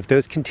regularly. If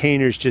those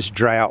containers just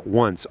dry out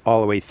once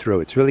all the way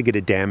through, it's really going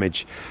to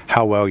damage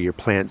how well your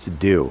plants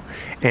do.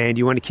 And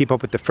you want to keep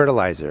up with the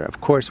fertilizer. Of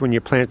course, when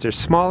your plants are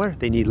smaller,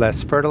 they need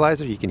less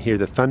fertilizer. You can hear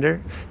the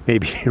thunder.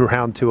 Maybe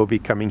round two will be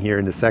coming here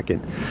in a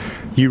second.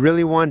 You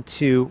really want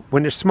to,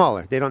 when they're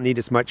smaller, they don't need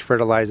as much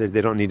fertilizer,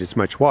 they don't need as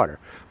much water.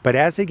 But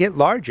as they get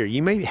larger,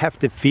 you may have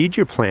to feed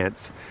your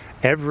plants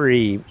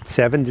every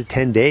 7 to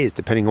 10 days,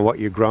 depending on what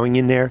you're growing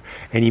in there.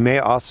 And you may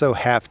also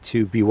have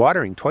to be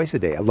watering twice a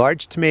day. A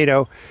large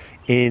tomato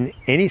in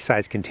any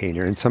size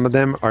container, and some of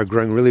them are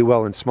growing really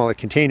well in smaller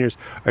containers,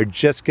 are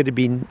just going to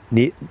be,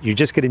 you're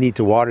just going to need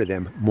to water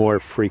them more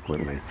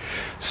frequently.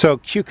 So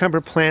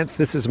cucumber plants,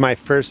 this is my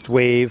first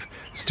wave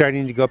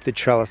starting to go up the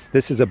trellis.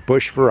 This is a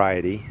bush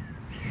variety.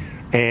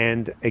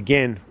 And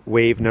again,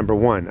 wave number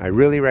one. I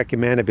really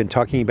recommend, I've been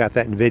talking about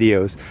that in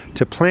videos,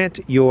 to plant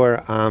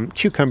your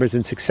cucumbers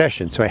in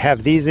succession. So I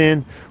have these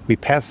in, we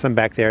passed some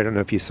back there, I don't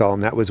know if you saw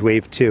them, that was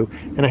wave 2.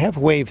 And I have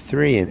wave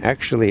 3 in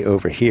actually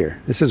over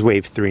here. This is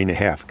wave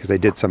 3.5 because I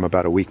did some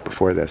about a week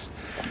before this.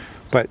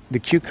 But the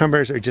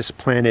cucumbers are just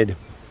planted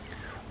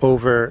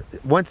over,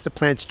 once the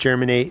plants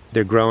germinate,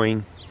 they're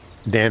growing.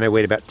 Then I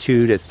wait about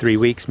 2 to 3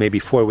 weeks, maybe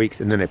 4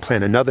 weeks, and then I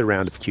plant another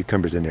round of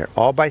cucumbers in there,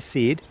 all by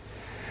seed.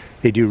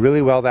 They do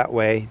really well that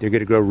way. They're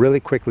going to grow really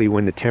quickly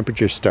when the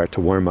temperatures start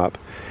to warm up.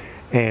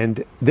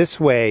 And this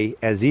way,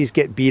 as these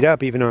get beat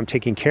up, even though I'm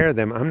taking care of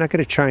them, I'm not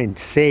going to try and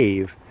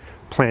save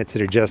plants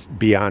that are just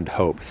beyond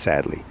hope,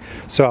 sadly.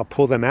 So I'll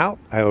pull them out.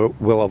 I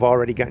will have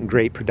already gotten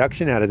great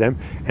production out of them,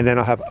 and then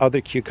I'll have other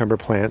cucumber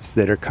plants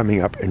that are coming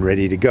up and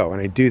ready to go.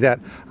 And I do that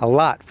a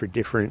lot for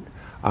different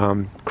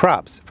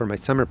crops, for my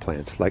summer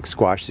plants like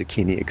squash,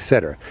 zucchini,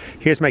 etc.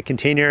 Here's my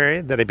container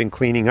area that I've been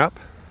cleaning up.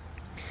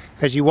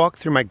 As you walk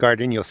through my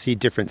garden, you'll see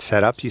different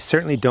setups. You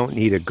certainly don't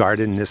need a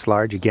garden this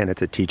large. Again,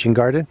 it's a teaching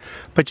garden,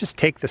 but just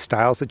take the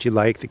styles that you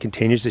like, the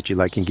containers that you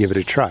like, and give it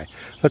a try.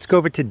 Let's go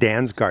over to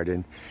Dan's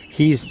garden.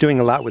 He's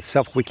doing a lot with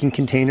self-wicking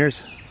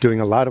containers,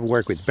 doing a lot of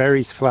work with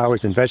berries,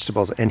 flowers, and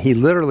vegetables, and he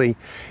literally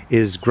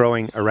is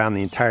growing around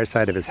the entire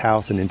side of his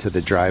house and into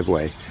the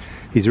driveway.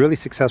 He's really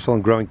successful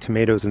in growing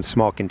tomatoes in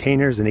small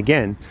containers, and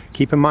again,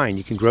 keep in mind,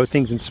 you can grow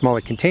things in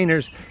smaller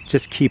containers,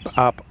 just keep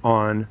up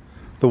on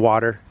the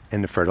water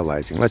and the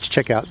fertilizing. Let's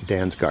check out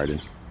Dan's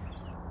garden.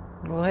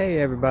 Well, hey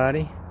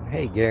everybody.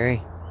 Hey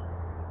Gary.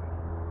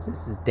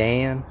 This is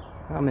Dan.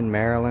 I'm in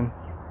Maryland.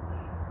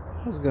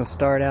 I was going to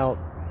start out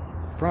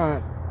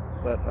front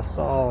but I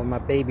saw my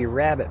baby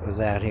rabbit was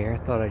out here.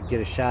 I thought I'd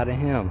get a shot of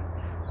him.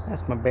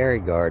 That's my berry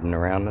garden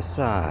around the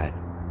side.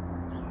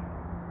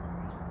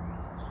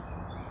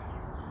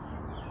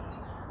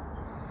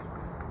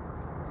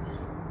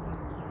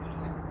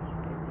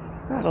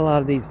 Got a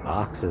lot of these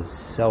boxes,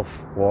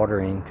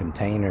 self-watering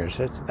containers.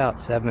 It's about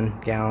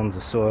 7 gallons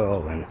of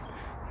soil and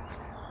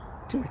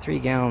 2 or 3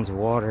 gallons of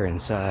water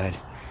inside.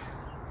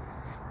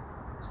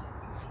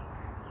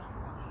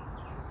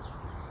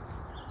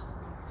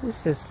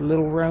 This is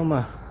little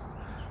Roma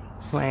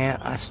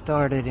plant I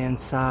started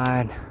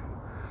inside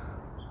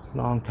a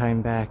long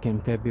time back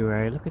in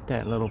February. Look at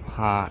that little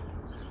pot.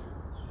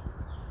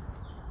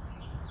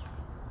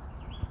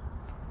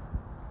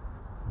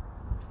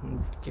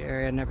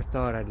 Gary, I never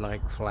thought I'd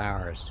like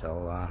flowers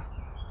till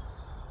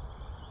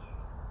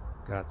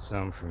got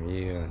some from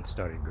you and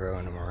started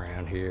growing them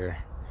around here.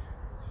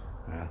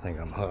 I think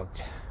I'm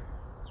hooked.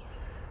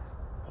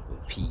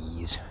 Little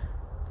peas.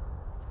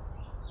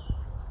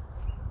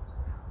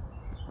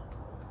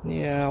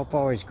 Yeah, I've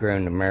always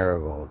grown the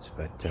marigolds,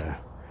 but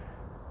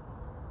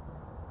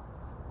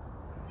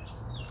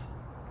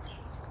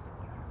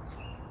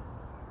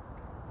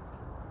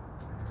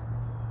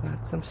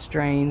got some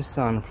strange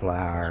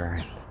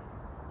sunflower.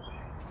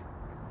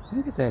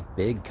 Look at that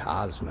big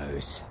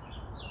cosmos.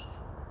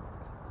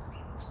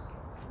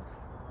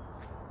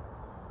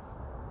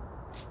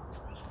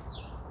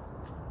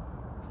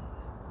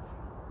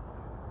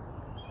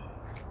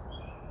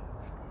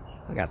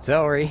 I got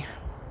celery.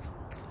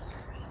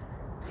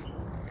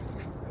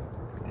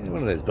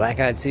 One of those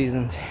black-eyed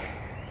Susans.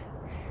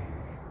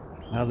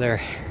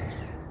 Another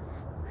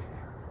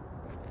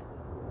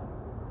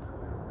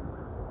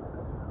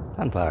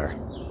sunflower.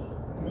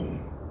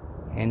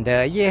 And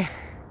yeah,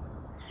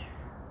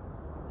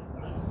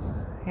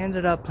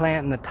 ended up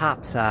planting the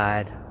top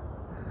side.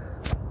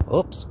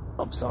 Oops,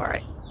 I'm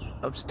sorry.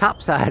 Oops,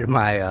 top side of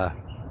my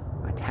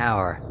my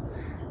tower.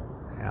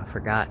 And I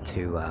forgot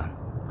to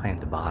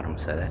plant the bottom,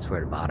 so that's where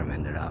the bottom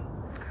ended up.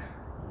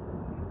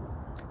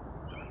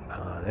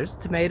 There's a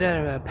tomato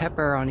and a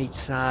pepper on each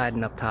side,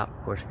 and up top,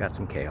 of course, I got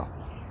some kale.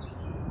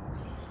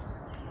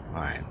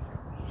 Alright.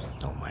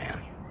 Oh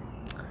man.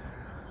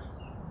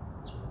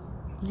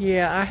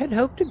 Yeah, I had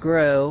hoped to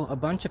grow a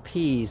bunch of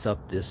peas up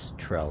this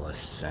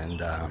trellis,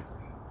 and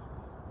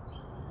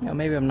you know,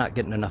 maybe I'm not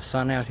getting enough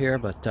sun out here,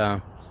 but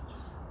the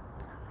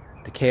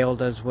kale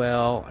does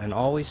well, and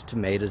always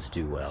tomatoes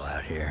do well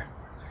out here.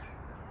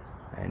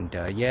 And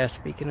yeah,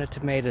 speaking of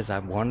tomatoes, I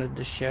wanted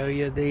to show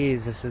you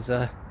these. This is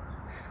a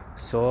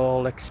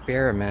soil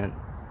experiment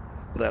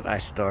that I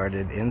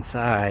started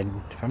inside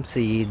from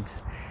seeds.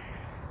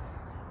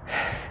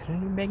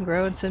 And we've been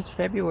growing since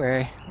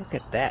February. Look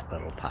at that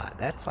little pot.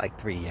 That's like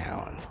 3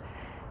 gallons.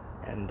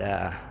 And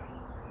I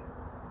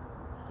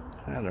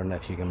don't know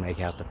if you can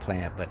make out the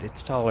plant, but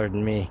it's taller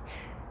than me.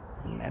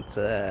 And that's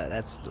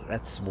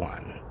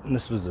one. And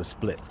this was a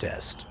split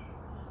test.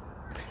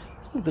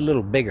 It's a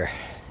little bigger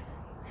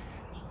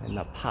in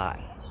the pot.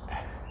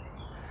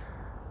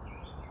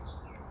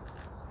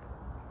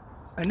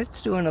 And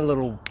it's doing a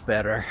little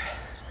better.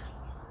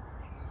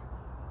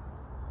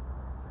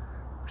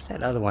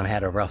 That other one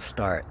had a rough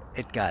start.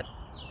 It got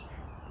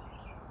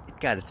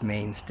its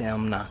main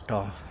stem knocked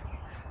off.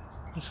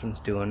 This one's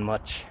doing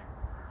much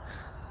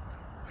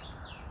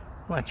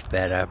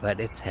better, but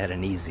it's had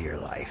an easier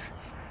life.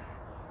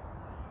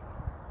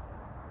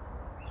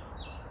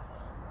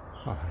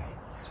 All right.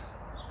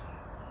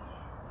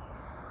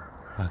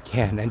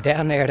 Again, and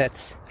down there,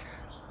 that's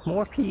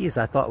more peas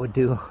I thought would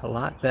do a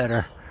lot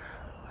better.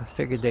 I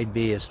figured they'd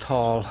be as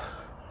tall,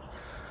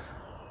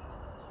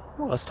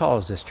 well, as tall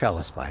as this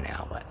trellis by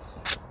now, but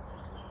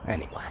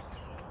anyway.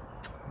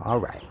 All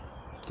right.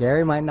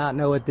 Gary might not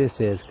know what this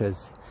is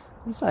because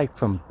he's like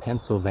from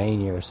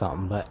Pennsylvania or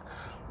something, but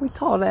we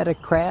call that a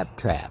crab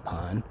trap,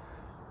 hon.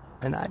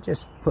 And I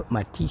just put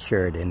my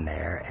t-shirt in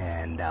there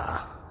and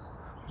a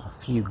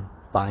few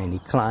viney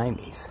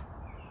climbys.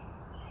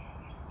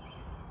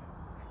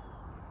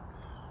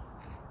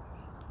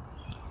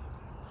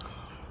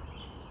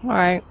 All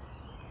right.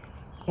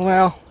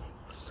 Well,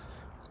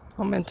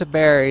 I'm into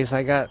berries.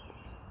 I got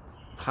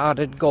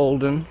potted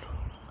golden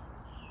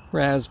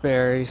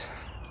raspberries.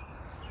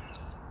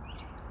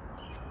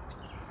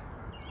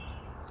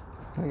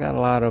 I got a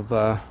lot of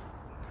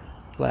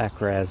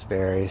black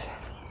raspberries.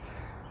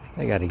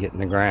 They got to get in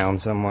the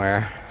ground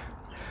somewhere.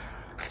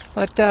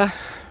 But yeah,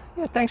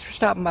 thanks for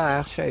stopping by.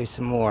 I'll show you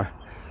some more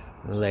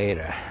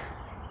later.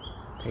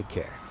 Take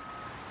care.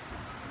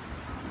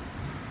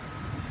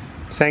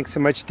 Thanks so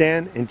much,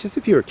 Dan. And just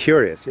if you were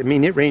curious, I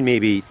mean, it rained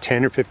maybe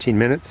 10 or 15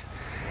 minutes,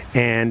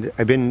 and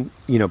I've been,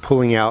 you know,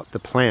 pulling out the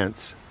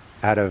plants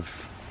out of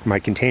my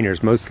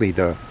containers, mostly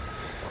the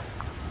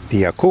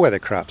cool weather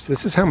crops.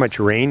 This is how much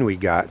rain we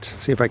got. Let's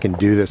see if I can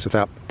do this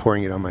without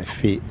pouring it on my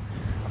feet.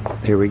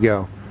 Here we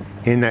go.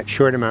 In that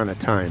short amount of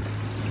time.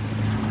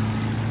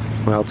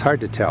 Well, it's hard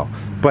to tell,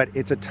 but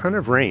it's a ton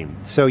of rain.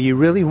 So you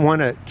really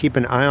want to keep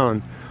an eye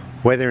on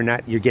whether or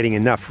not you're getting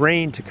enough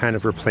rain to kind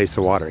of replace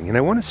the watering. And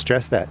I want to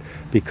stress that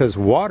because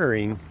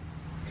watering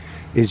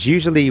is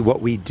usually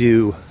what we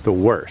do the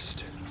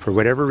worst. For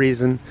whatever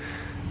reason,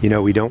 you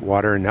know, we don't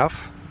water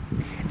enough.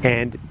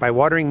 And by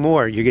watering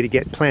more, you're going to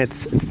get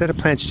plants, instead of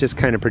plants just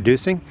kind of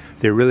producing,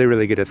 they're really,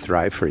 really going to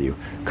thrive for you.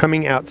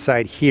 Coming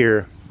outside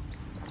here,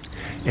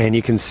 and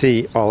you can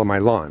see all of my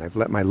lawn. I've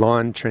let my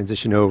lawn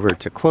transition over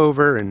to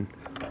clover and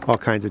all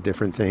kinds of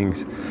different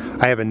things.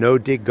 I have a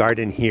no-dig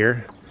garden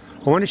here.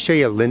 I want to show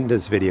you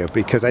Linda's video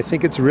because I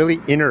think it's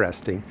really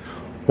interesting.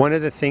 One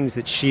of the things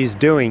that she's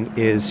doing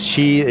is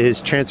she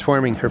is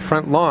transforming her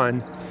front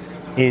lawn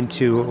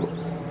into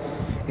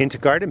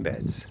garden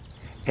beds.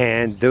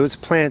 And those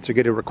plants are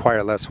going to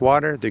require less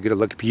water, they're going to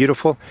look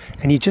beautiful,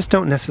 and you just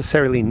don't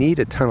necessarily need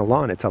a ton of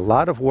lawn. It's a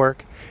lot of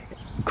work.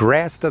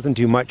 Grass doesn't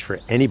do much for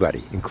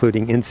anybody,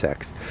 including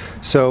insects.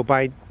 So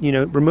by, you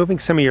know, removing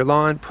some of your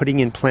lawn, putting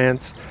in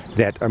plants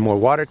that are more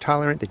water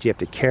tolerant, that you have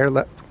to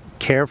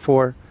care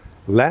for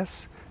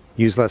less,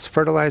 use less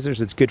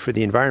fertilizers, it's good for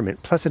the environment.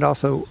 Plus it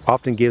also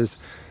often gives,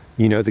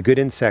 you know, the good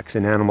insects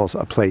and animals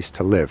a place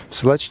to live.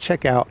 So let's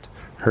check out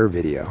her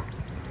video.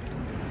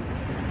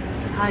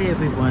 Hi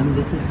everyone,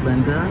 this is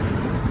Linda,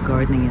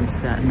 gardening in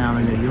Staten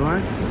Island, New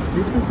York.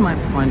 This is my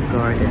front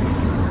garden.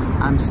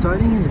 I'm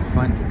starting in the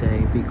front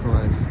today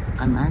because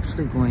I'm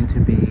actually going to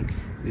be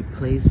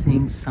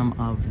replacing some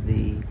of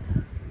the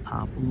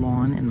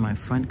lawn in my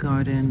front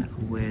garden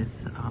with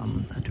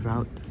a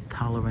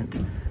drought-tolerant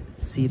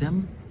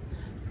sedum.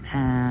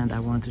 And I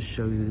want to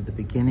show you the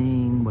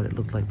beginning, what it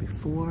looked like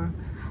before,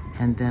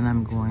 and then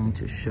I'm going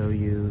to show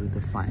you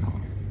the final.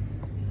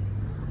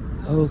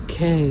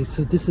 Okay,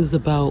 so this is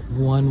about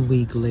 1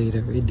 week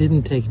later. It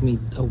didn't take me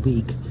a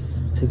week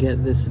to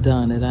get this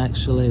done. It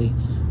actually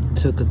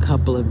took a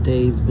couple of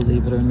days,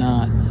 believe it or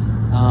not.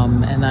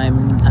 And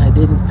I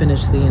didn't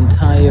finish the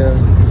entire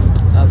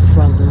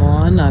front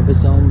lawn. I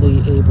was only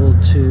able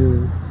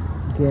to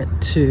get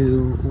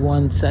to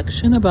one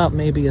section, about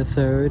maybe a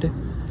third.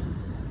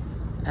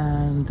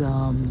 And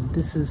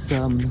this is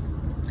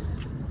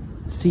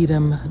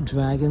sedum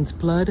dragon's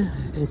blood.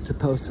 It's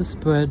supposed to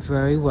spread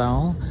very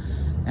well.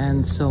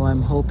 And so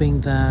I'm hoping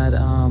that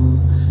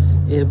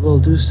it will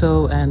do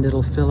so, and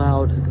it'll fill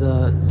out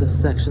the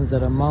sections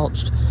that are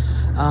mulched.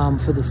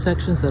 For the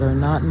sections that are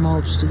not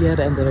mulched yet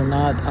and that are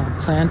not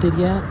planted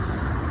yet,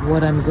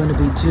 what I'm going to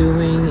be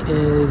doing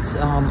is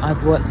I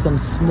bought some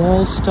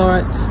small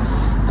starts.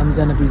 I'm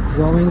going to be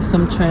growing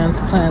some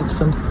transplants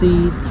from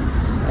seeds,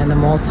 and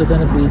I'm also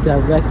going to be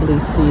directly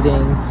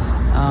seeding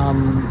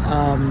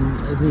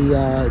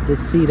the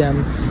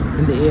sedum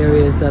in the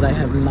areas that I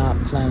have not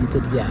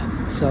planted yet.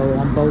 So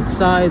on both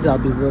sides, I'll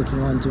be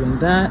working on doing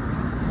that,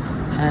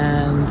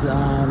 and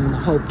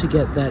hope to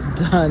get that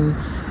done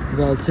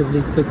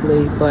relatively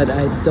quickly. But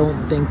I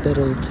don't think that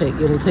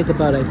it'll take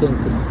about, I think,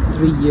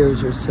 3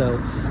 years or so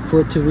for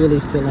it to really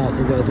fill out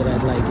the way that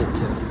I'd like it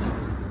to.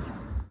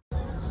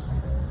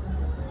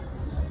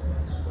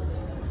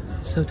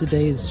 So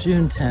today is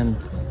June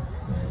 10th.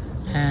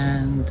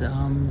 And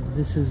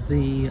this is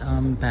the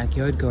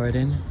backyard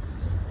garden.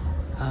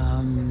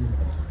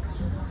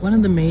 One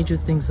of the major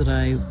things that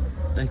I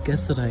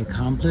guess that I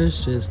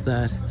accomplished is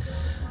that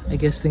I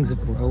guess things are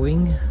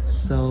growing.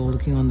 So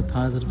looking on the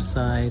positive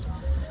side,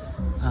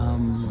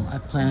 I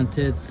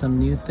planted some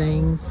new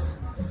things.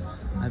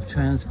 I've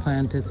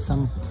transplanted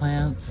some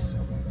plants,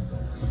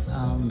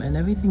 and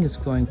everything is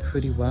growing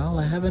pretty well.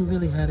 I haven't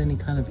really had any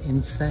kind of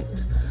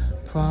insect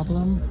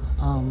problem.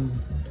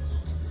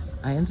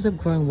 I ended up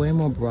growing way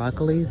more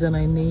broccoli than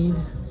I need,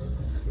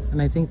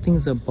 and I think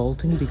things are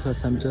bolting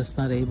because I'm just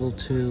not able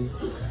to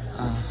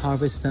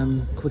harvest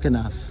them quick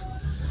enough.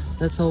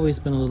 That's always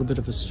been a little bit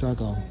of a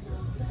struggle.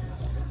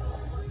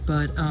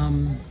 But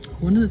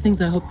one of the things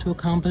I hope to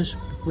accomplish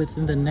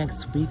within the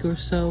next week or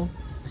so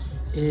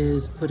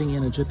is putting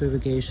in a drip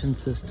irrigation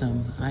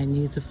system. I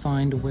need to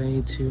find a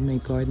way to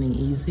make gardening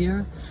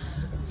easier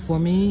for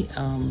me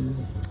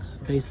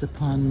based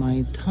upon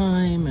my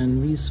time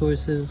and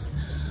resources.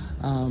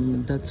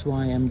 That's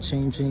why I'm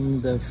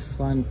changing the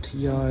front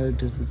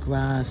yard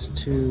grass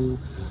to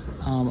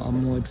a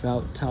more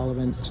drought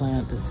tolerant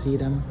plant, the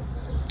sedum.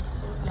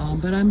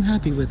 But I'm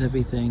happy with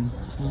everything.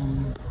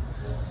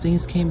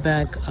 Things came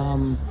back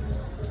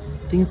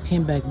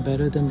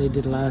better than they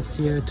did last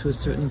year to a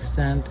certain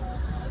extent.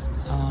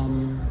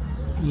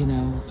 You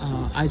know,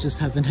 I just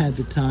haven't had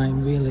the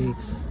time really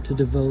to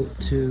devote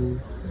to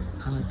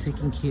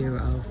taking care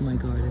of my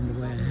garden the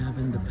way I have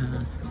in the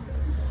past.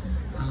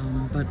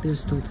 But there's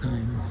still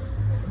time.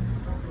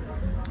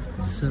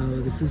 So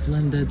this is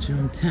Linda,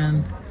 June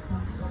 10th.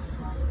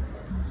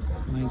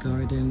 My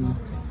garden,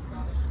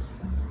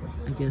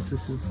 I guess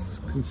this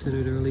is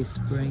considered early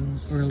spring,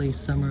 early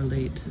summer,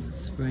 late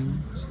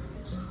spring.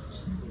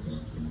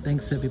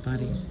 Thanks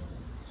everybody.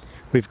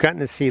 We've gotten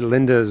to see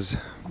Linda's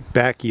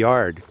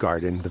backyard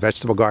garden, the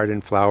vegetable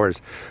garden,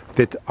 flowers,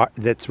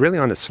 that's really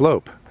on a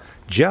slope.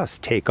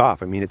 Just take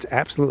off. I mean, it's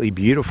absolutely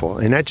beautiful,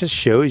 and that just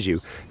shows you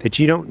that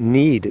you don't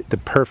need the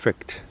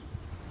perfect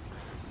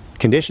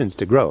conditions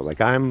to grow.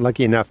 Like, I'm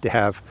lucky enough to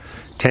have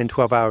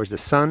 10-12 hours of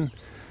sun,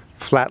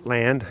 flat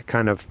land.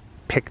 Kind of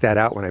picked that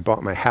out when I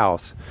bought my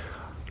house.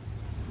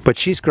 But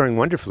she's growing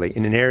wonderfully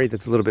in an area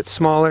that's a little bit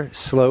smaller,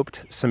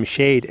 sloped, some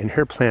shade, and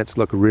her plants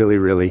look really,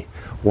 really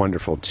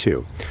wonderful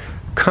too.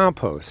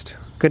 Compost.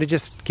 Going to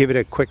just give it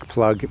a quick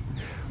plug.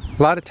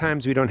 A lot of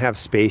times we don't have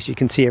space. You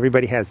can see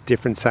everybody has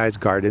different sized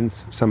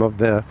gardens. Some of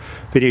the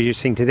videos you're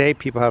seeing today,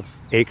 people have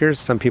acres,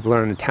 some people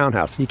are in a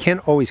townhouse. You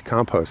can't always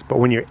compost, but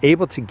when you're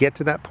able to get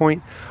to that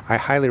point, I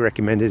highly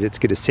recommend it. It's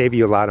going to save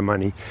you a lot of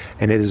money,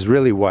 and it is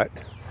really what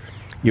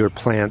your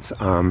plants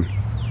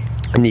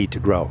need to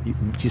grow.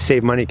 You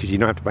save money because you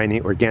don't have to buy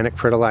any organic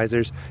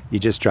fertilizers. You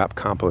just drop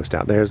compost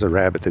out. There's a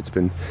rabbit that's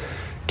been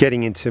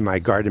getting into my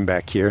garden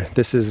back here.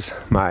 This is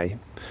my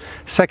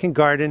second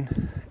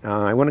garden.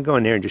 I want to go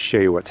in there and just show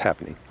you what's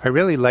happening. I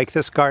really like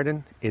this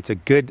garden. It's a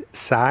good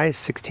size,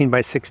 16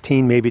 by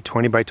 16, maybe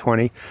 20 by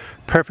 20.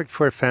 Perfect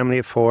for a family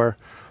of 4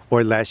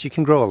 or less. You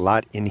can grow a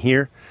lot in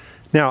here.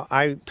 Now,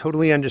 I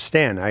totally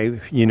understand. I,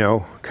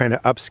 kind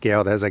of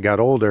upscaled as I got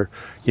older,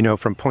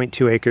 from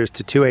 0.2 acres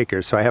to 2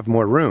 acres, so I have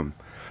more room.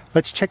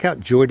 Let's check out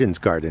Jordan's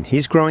garden.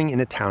 He's growing in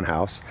a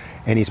townhouse,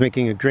 and he's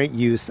making a great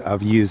use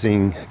of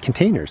using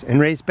containers and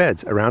raised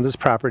beds around his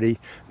property,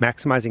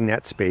 maximizing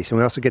that space. And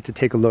we also get to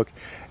take a look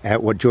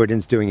at what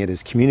Jordan's doing at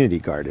his community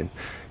garden.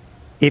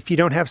 If you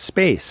don't have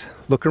space,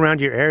 look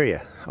around your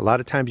area. A lot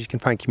of times you can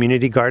find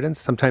community gardens.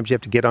 Sometimes you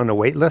have to get on a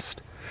wait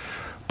list,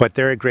 but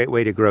they're a great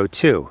way to grow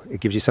too. It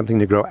gives you something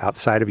to grow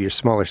outside of your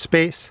smaller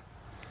space,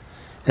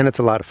 and it's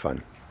a lot of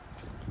fun.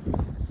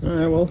 All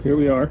right, well, here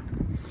we are.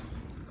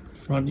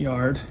 Front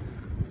yard,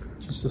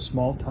 just a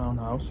small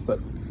townhouse, but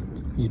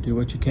you do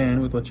what you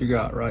can with what you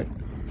got, right?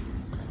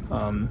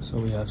 So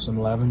we have some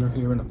lavender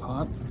here in a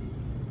pot.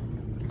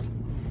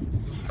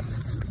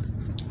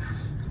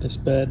 This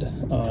bed,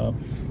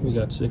 we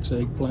got 6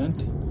 eggplant,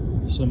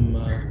 some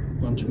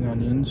bunching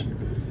onions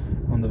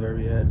on the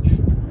very edge,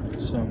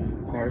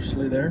 some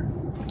parsley there,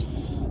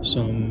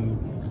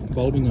 some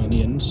bulbing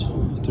onions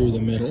through the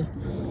middle,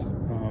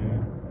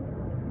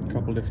 a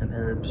couple different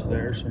herbs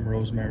there, some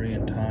rosemary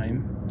and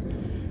thyme,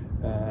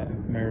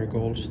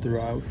 marigolds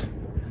throughout,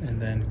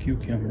 and then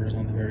cucumbers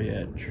on the very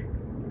edge.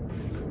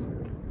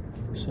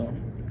 So,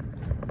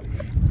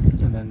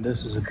 and then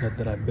this is a bed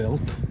that I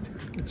built.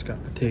 It's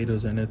got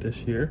potatoes in it this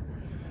year.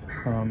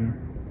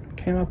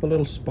 Came up a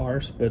little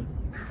sparse, but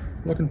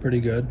looking pretty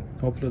good.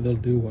 Hopefully they'll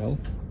do well.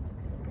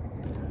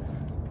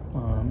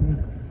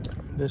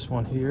 This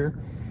one here,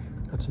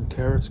 got some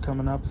carrots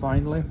coming up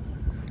finally,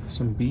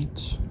 some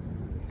beets,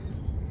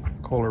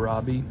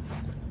 kohlrabi,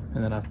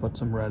 and then I've put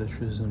some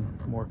radishes and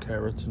more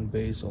carrots and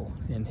basil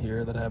in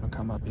here that haven't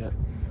come up yet.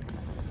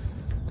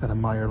 Got a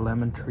Meyer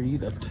lemon tree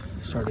that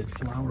started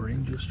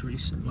flowering just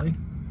recently.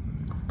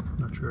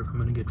 Not sure if I'm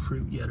gonna get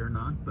fruit yet or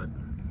not, but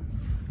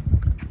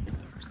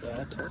there's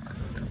that.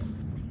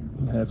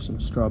 We have some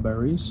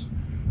strawberries,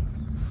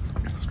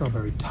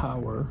 strawberry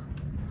tower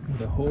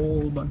with a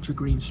whole bunch of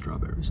green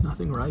strawberries.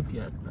 Nothing ripe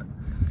yet, but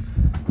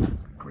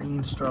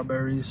green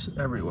strawberries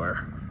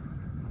everywhere.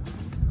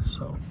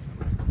 So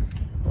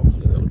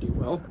hopefully they'll do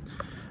well.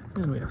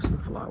 And we have some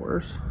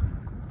flowers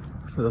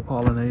for the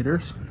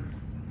pollinators.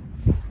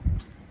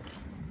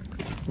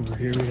 Over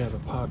here we have a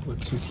pot with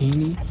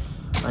zucchini.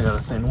 I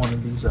gotta thin one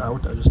of these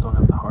out. I just don't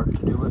have the heart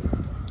to do it.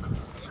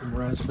 Some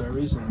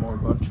raspberries and more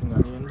bunching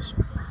onions.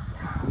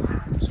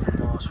 Some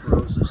moss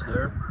roses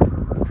there.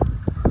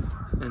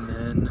 And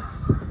then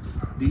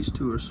these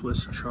two are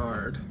Swiss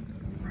chard.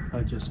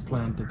 I just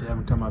planted, they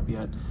haven't come up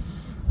yet.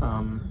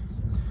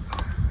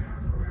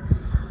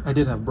 I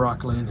did have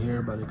broccoli in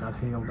here, but it got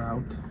hailed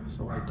out,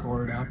 so I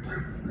tore it up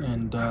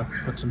and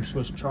put some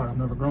Swiss chard. I've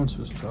never grown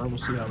Swiss chard. We'll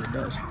see how it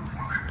does.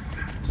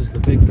 This is the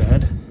big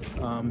bed.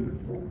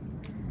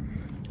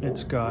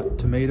 It's got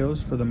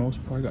tomatoes for the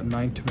most part. Got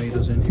 9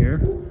 tomatoes in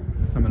here.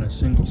 I'm in a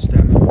single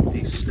stem with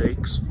these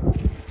stakes.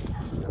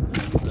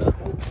 And,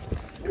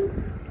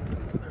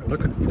 they're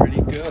looking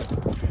pretty good.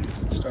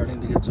 Starting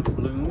to get some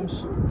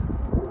blooms.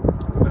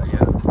 But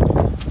yeah,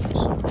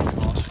 some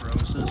moss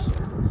roses.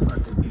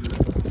 Aren't they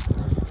beautiful?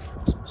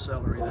 Some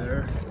celery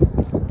there,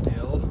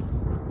 dill.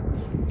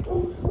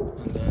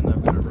 And then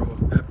I've got a row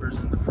of peppers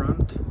in the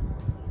front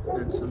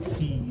and some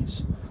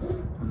peas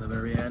on the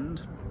very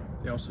end.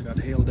 They also got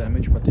hail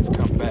damage, but they've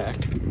come back.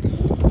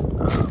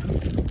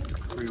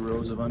 3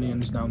 rows of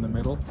onions down the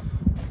middle.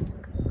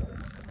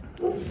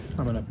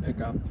 I'm gonna pick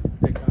out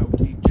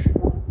each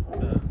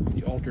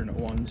the alternate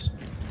ones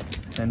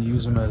and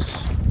use them as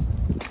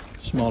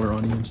smaller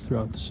onions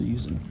throughout the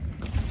season.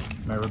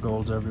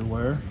 Marigolds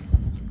everywhere.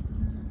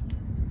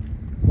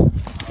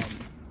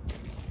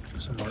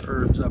 Some more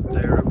herbs up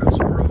there. I've got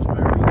some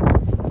rosemary.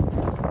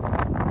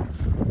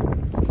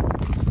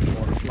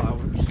 More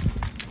flowers.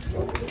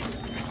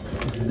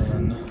 And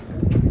then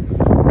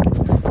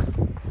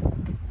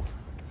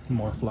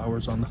more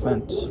flowers on the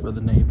fence for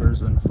the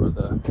neighbors and for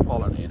the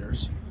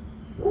pollinators.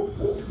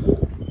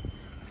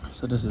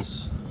 So this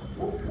is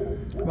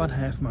about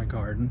half my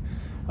garden.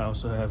 I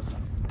also have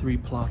 3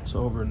 plots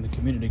over in the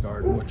community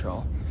garden, which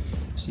I'll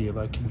see if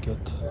I can get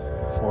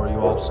for you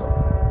also.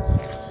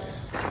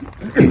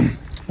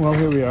 Well,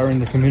 here we are in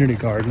the community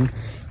garden.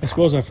 I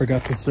suppose I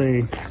forgot to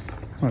say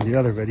on the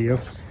other video.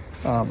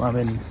 I'm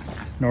in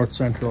north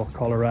central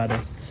Colorado,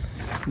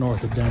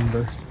 north of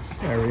Denver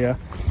area.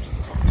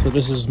 So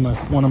this is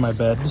one of my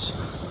beds.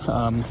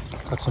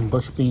 Got some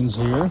bush beans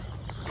here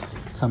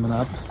coming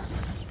up,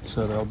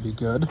 so they'll be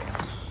good.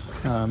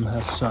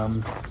 Have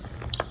some,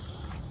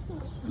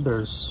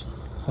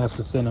 I have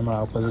to thin them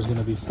out, but there's going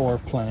to be 4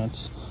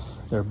 plants.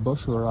 They're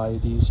bush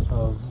varieties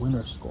of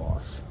winter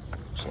squash.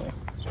 So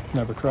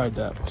never tried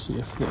that. We'll see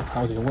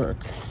how they work.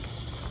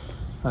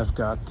 I've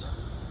got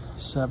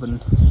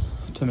 7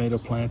 tomato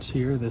plants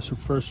here. This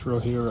first row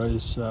here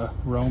is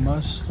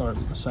Romas, or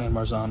San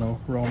Marzano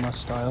Roma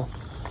style.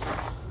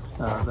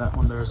 That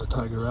one there is a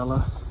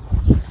Tigerella,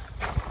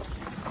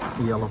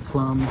 a yellow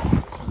plum,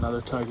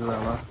 another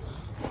Tigerella,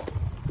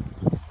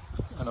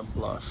 and a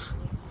blush.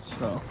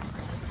 So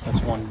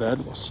that's one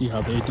bed. We'll see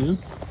how they do.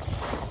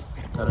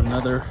 Got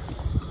another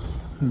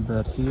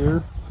bed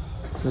here.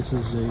 This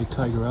is a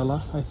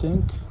Tigerella, I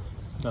think.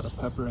 Got a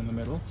pepper in the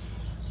middle,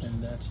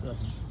 and that's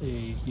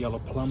a yellow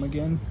plum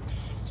again.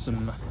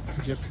 Some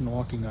Egyptian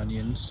walking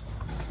onions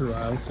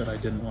throughout that I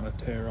didn't want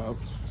to tear out.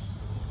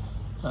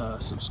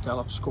 Some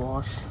scallop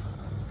squash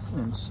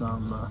and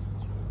some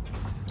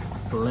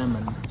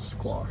lemon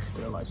squash.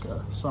 They're like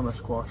a summer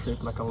squash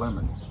shaped like a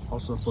lemon.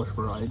 Also bush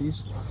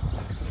varieties.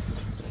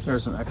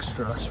 There's an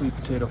extra sweet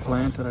potato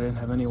plant that I didn't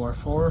have anywhere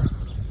for.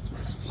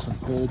 Some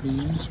pole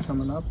beans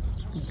coming up.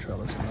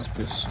 Trellising up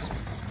this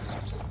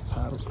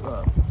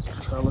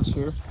trellis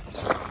here.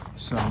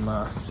 Some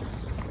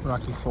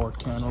Rocky Ford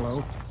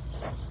cantaloupe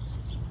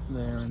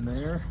there and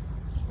there.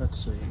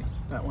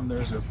 That one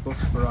there's a bush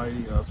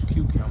variety of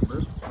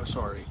cucumber, or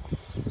sorry,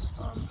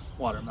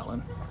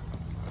 watermelon.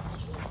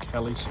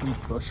 Kelly Sweet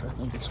Bush, I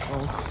think it's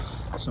called.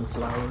 Some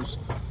flowers.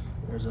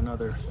 There's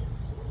another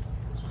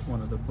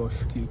one of the bush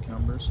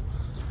cucumbers.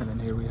 And then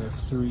here we have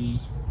 3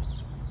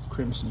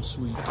 Crimson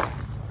Sweet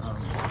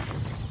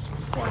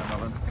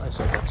watermelon. I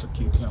said that's a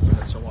cucumber,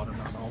 that's a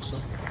watermelon also.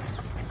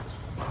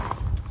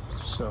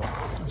 So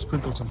I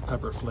sprinkled some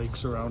pepper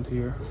flakes around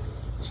here.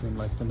 Seem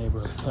like the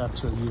neighborhood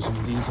cats are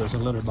using these as a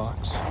litter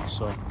box,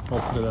 so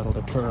hopefully that'll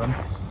deter them.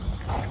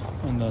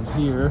 And then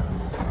here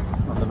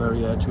on the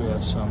very edge we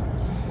have some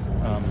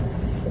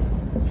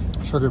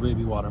sugar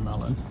baby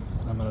watermelon,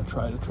 and I'm going to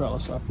try to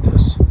trellis up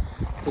this.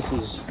 This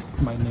is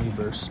my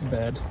neighbor's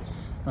bed,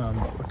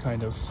 but we're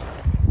kind of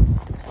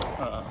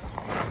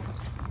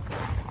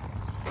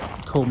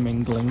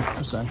co-mingling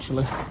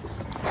essentially.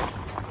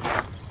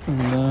 And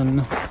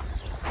then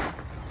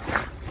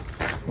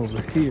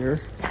over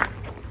here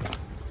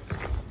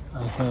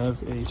I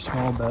have a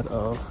small bed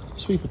of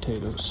sweet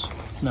potatoes.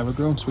 Never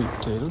grown sweet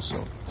potatoes,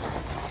 so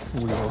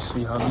we will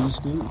see how these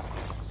do.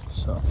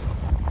 So,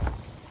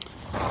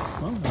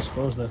 well, I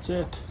suppose that's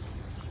it.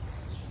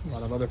 A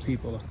lot of other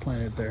people have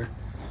planted their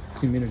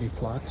community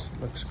plots.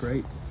 Looks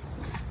great.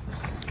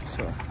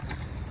 So,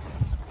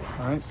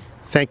 all right.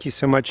 Thank you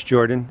so much,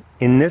 Jordan.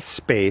 In this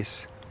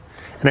space,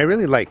 and I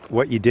really like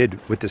what you did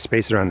with the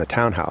space around the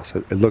townhouse.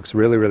 It looks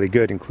really, really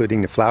good,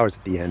 including the flowers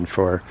at the end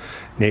for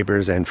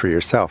neighbors and for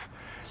yourself.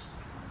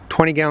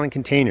 20-gallon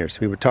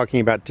containers. We were talking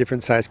about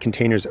different size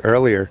containers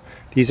earlier.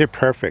 These are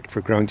perfect for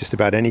growing just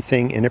about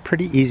anything, and they're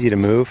pretty easy to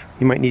move.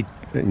 You might need,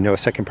 a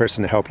second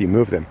person to help you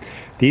move them.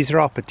 These are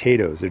all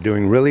potatoes. They're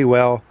doing really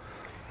well.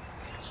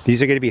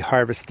 These are going to be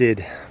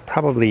harvested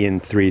probably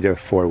in 3 to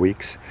 4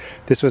 weeks.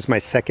 This was my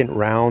second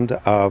round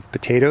of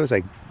potatoes.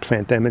 I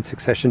plant them in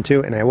succession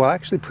too, and I will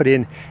actually put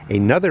in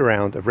another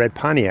round of red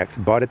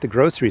Pontiacs bought at the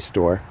grocery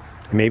store,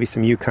 and maybe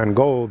some Yukon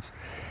Golds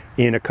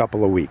in a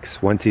couple of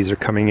weeks once these are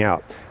coming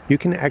out. You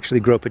can actually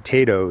grow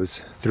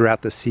potatoes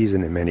throughout the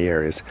season in many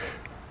areas.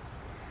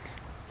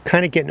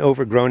 Kind of getting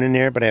overgrown in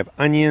there, but I have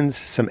onions,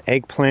 some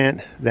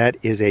eggplant. That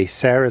is a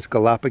Sarah's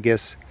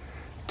Galapagos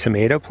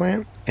tomato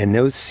plant, and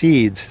those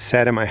seeds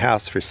sat in my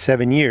house for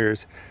 7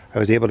 years. I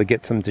was able to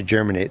get some to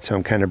germinate, so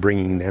I'm kind of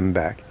bringing them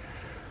back.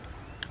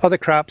 Other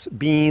crops,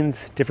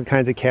 beans, different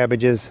kinds of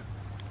cabbages.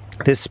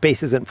 This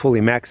space isn't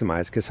fully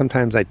maximized because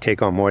sometimes I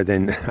take on more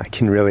than I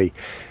can really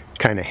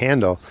kind of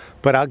handle,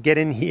 but I'll get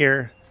in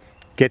here,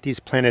 get these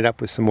planted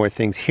up with some more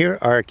things. Here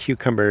are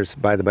cucumbers,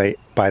 by the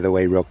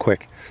way, real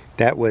quick.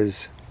 That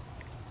was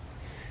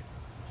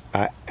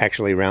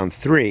actually round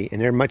 3,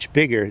 and they're much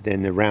bigger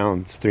than the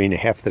rounds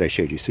 3.5 that I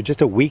showed you. So just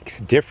a week's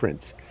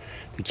difference.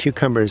 The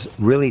cucumbers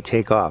really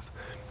take off.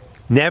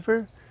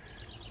 Never,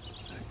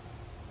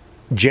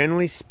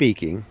 generally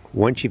speaking,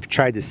 once you've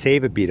tried to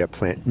save a beat up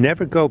plant,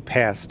 never go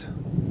past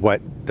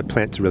what the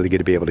plant's really going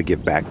to be able to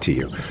give back to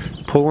you.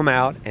 Pull them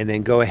out and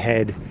then go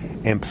ahead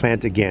and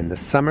plant again. The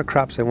summer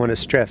crops, I want to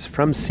stress,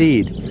 from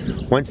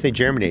seed, once they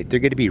germinate,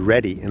 they're going to be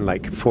ready in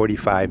like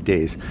 45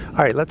 days. All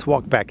right, let's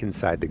walk back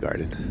inside the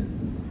garden.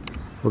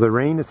 Well, the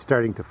rain is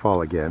starting to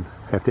fall again.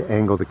 I have to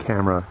angle the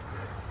camera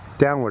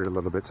downward a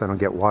little bit so I don't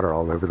get water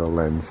all over the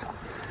lens.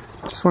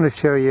 Just want to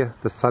show you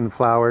the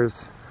sunflowers.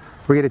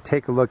 We're going to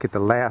take a look at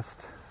the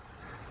last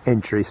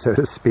entry, so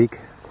to speak,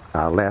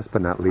 last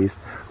but not least.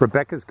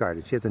 Rebecca's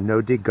garden. She has a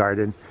no-dig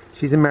garden.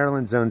 She's in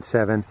Maryland Zone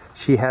 7.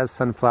 She has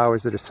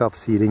sunflowers that are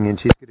self-seeding, and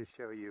she's going to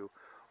show you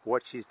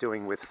what she's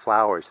doing with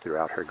flowers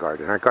throughout her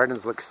garden. Our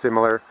gardens look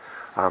similar,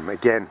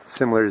 again,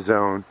 similar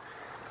zone.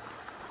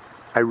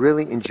 I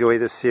really enjoy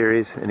this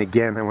series, and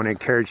again, I want to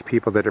encourage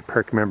people that are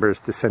Perk members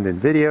to send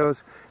in videos,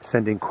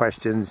 send in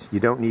questions. You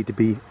don't need to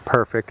be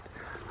perfect.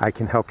 I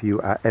can help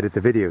you edit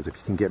the videos if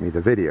you can get me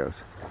the videos.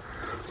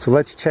 So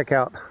let's check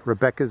out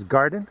Rebecca's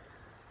garden.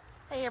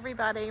 Hey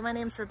everybody, my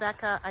name's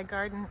Rebecca. I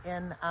garden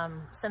in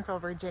Central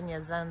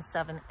Virginia, Zone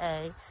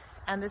 7A,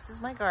 and this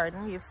is my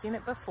garden. You've seen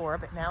it before,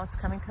 but now it's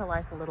coming to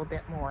life a little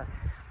bit more.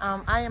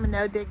 I am a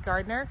no-dig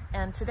gardener,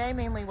 and today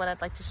mainly what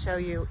I'd like to show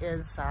you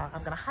is, I'm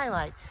going to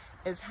highlight,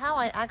 is how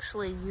I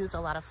actually use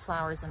a lot of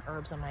flowers and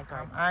herbs in my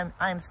garden.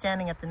 I'm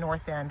standing at the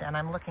north end and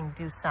I'm looking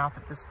due south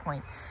at this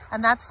point,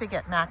 and that's to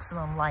get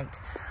maximum light.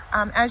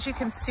 As you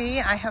can see,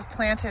 I have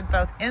planted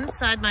both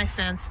inside my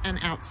fence and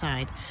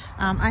outside.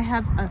 I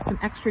have some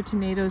extra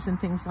tomatoes and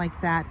things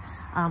like that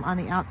on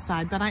the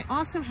outside, but I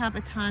also have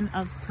a ton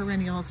of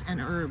perennials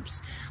and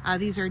herbs.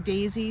 These are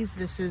daisies.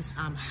 This is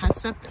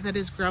hyssop that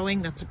is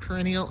growing. That's a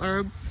perennial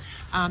herb.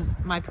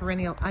 My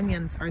perennial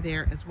onions are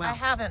there as well. I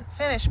haven't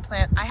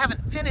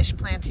finished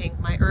planting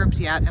my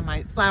herbs yet and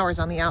my flowers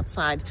on the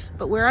outside,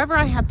 but wherever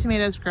I have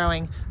tomatoes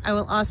growing, I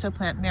will also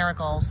plant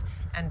marigolds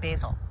and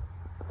basil.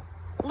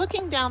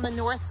 Looking down the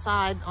north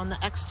side on the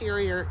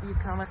exterior, you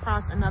come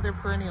across another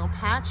perennial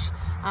patch.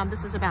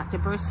 This is about to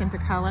burst into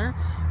color,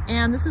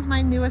 and this is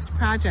my newest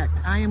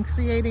project. I am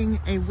creating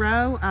a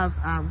row of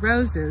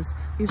roses.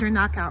 These are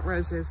knockout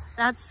roses.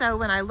 That's so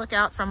when I look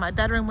out from my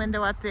bedroom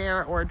window up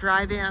there or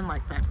drive in,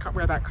 like that,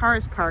 where that car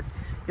is parked,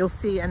 you'll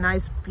see a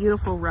nice,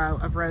 beautiful row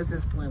of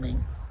roses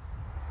blooming.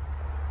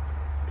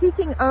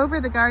 Peeking over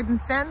the garden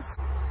fence,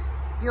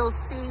 you'll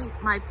see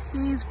my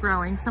peas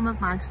growing, some of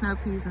my snow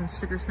peas and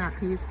sugar snap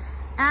peas.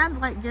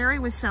 And like Gary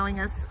was showing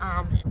us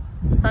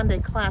Sunday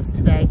class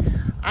today,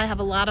 I have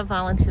a lot of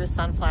volunteer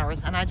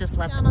sunflowers, and I just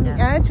let them go. On the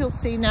edge, you'll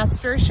see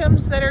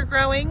nasturtiums that are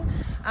growing.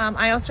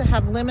 I also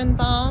have lemon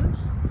balm.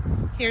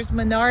 Here's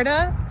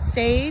monarda,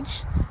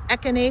 sage,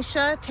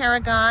 echinacea,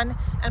 tarragon,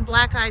 and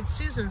black-eyed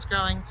Susans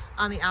growing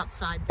on the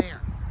outside there.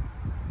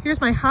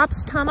 Here's my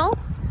hops tunnel.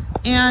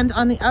 And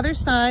on the other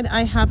side,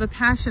 I have a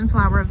passion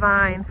flower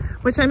vine,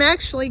 which I'm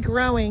actually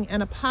growing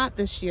in a pot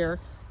this year.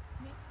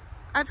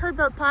 I've heard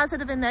both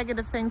positive and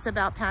negative things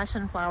about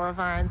passion flower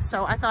vines,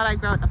 so I thought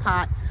I'd grow it in a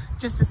pot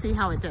just to see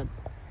how it did.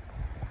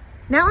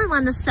 Now I'm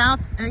on the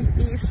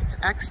southeast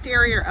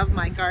exterior of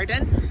my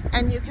garden,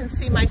 and you can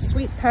see my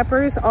sweet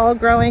peppers all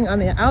growing on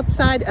the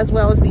outside as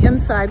well as the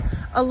inside,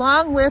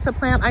 along with a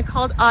plant I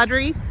called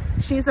Audrey.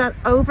 She's an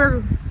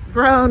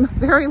overgrown,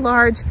 very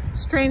large,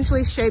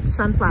 strangely shaped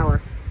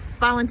sunflower.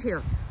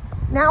 Volunteer.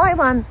 Now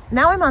I'm on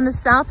the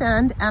south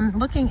end and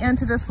looking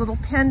into this little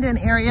penned-in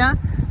area.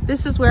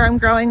 This is where I'm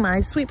growing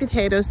my sweet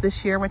potatoes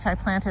this year, which I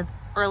planted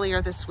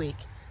earlier this week.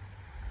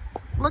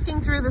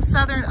 Looking through the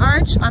southern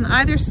arch, on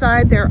either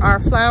side there are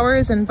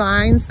flowers and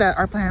vines that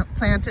are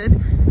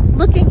planted.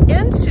 Looking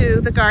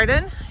into the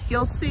garden,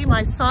 you'll see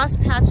my sauce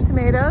patch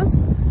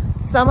tomatoes,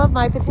 some of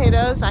my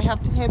potatoes. I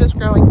have potatoes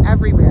growing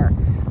everywhere,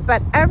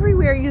 but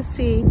everywhere you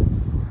see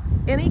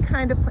any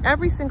kind of,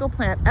 every single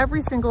plant,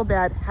 every single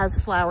bed has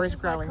flowers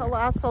growing. My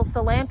colossal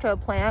cilantro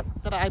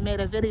plant that I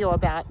made a video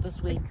about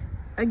this week.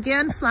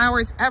 Again,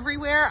 flowers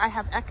everywhere. I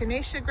have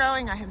echinacea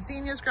growing, I have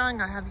zinnias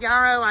growing, I have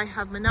yarrow, I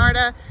have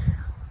monarda,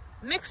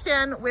 mixed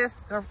in with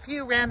a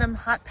few random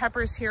hot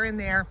peppers here and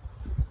there.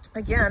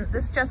 Again,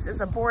 this just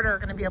is a border,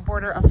 going to be a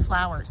border of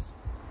flowers.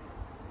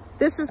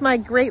 This is my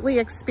greatly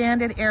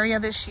expanded area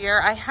this year.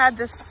 I had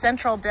this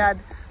central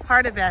bed,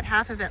 part of it,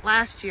 half of it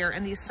last year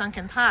in these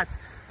sunken pots,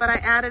 but I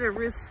added a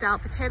Ruth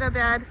Stout potato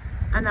bed,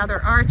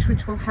 another arch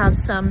which will have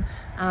some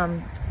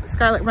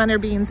scarlet runner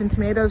beans and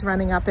tomatoes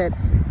running up it,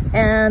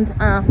 and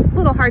a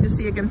little hard to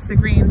see against the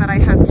green, but I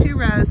have 2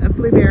 rows of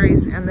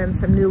blueberries and then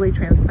some newly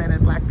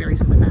transplanted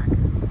blackberries in the back.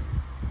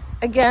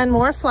 Again,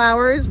 more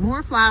flowers,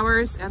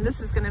 and this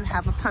is going to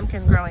have a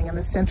pumpkin growing in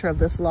the center of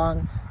this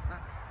long.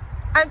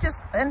 I'm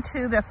just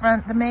into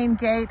the main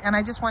gate, and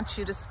I just want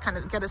you to kind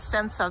of get a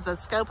sense of the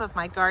scope of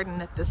my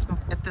garden at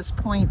this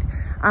point.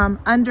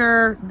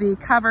 Under the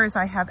covers,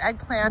 I have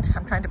eggplant.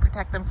 I'm trying to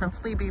protect them from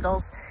flea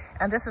beetles,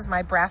 and this is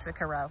my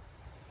brassica row.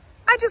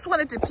 I just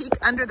wanted to peek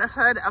under the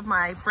hood of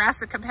my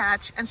brassica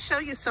patch and show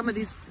you some of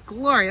these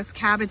glorious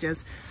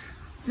cabbages.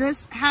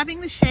 Having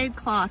the shade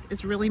cloth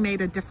has really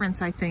made a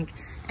difference, I think,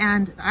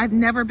 and I've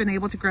never been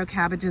able to grow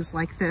cabbages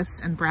like this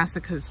and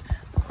brassicas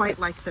quite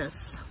like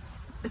this.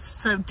 It's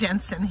so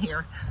dense in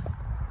here.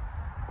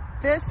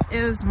 This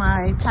is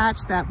my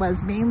patch that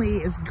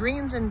is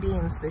greens and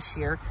beans this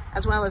year,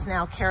 as well as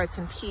now carrots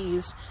and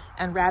peas,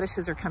 and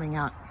radishes are coming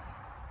out.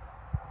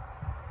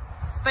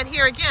 But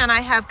here again, I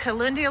have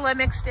calendula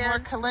mixed in. More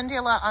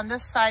calendula on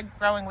this side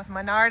growing with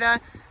monarda,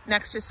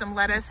 next to some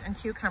lettuce and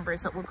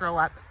cucumbers that will grow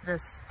up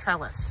this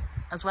trellis,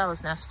 as well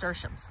as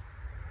nasturtiums.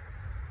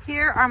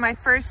 Here are my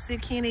first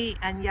zucchini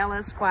and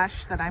yellow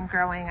squash that I'm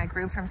growing. I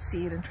grew from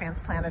seed and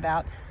transplanted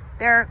out.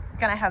 They're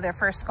gonna have their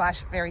first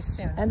squash very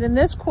soon. And in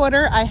this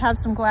quarter, I have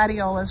some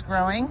gladiolas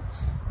growing.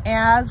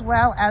 as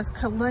well as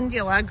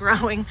calendula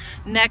growing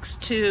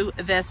next to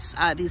this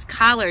these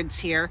collards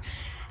here.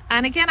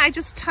 And again, I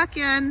just tuck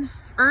in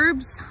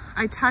herbs,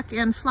 I tuck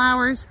in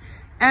flowers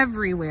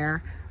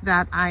everywhere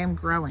that I am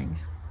growing.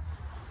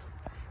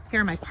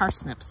 Here are my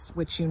parsnips,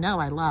 which you know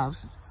I love.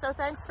 So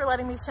thanks for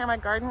letting me share my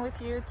garden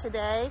with you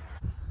today.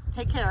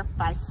 Take care,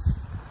 bye.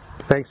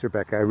 Thanks,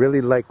 Rebecca. I really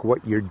like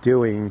what you're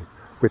doing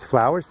with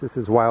flowers. This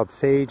is wild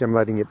sage. I'm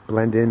letting it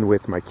blend in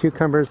with my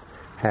cucumbers.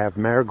 Have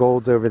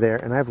marigolds over there,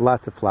 and I have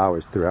lots of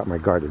flowers throughout my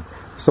garden.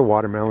 Just a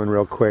watermelon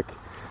real quick.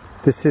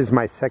 This is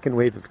my second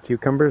wave of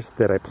cucumbers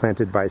that I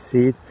planted by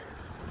seed.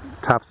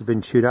 Tops have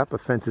been chewed up. A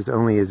fence is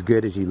only as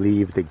good as you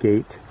leave the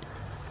gate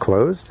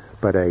closed,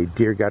 but a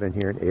deer got in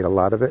here and ate a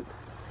lot of it.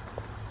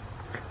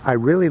 I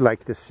really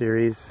like this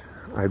series.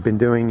 I've been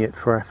doing it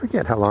for, I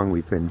forget how long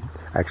we've been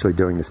actually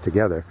doing this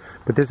together,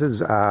 but this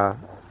is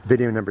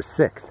video number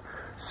 6.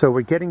 So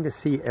we're getting to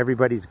see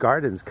everybody's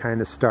gardens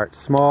kind of start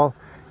small,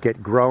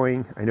 get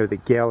growing. I know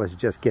that Gail is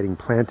just getting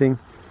planting.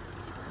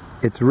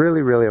 It's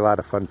really, really a lot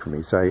of fun for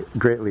me, so I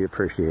greatly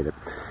appreciate it.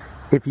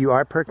 If you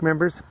are Perk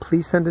members,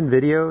 please send in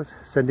videos,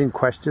 send in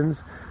questions.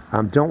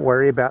 Don't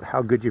worry about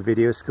how good your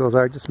video skills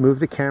are. Just move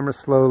the camera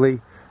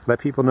slowly, let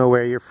people know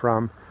where you're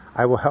from.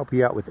 I will help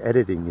you out with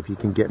editing if you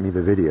can get me the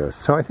videos.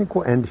 So I think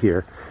we'll end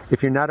here.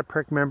 If you're not a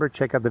Perk member,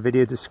 check out the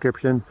video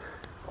description.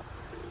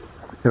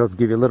 It'll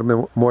give you a little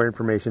bit more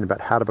information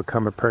about how to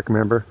become a Perk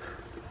member.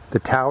 The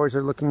towers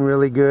are looking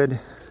really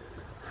good.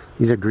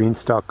 These are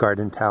GreenStalk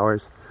garden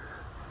towers.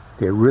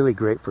 They're really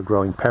great for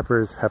growing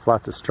peppers, have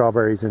lots of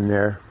strawberries in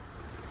there.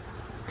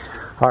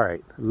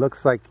 Alright,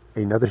 looks like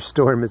another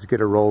storm is going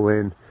to roll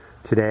in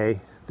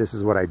today. This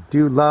is what I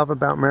do love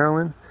about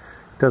Maryland.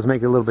 Does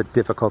make it a little bit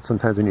difficult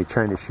sometimes when you're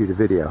trying to shoot a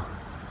video.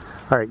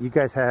 Alright, you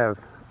guys have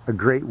a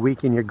great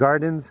week in your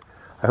gardens.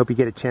 I hope you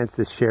get a chance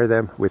to share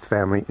them with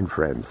family and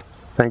friends.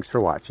 Thanks for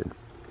watching.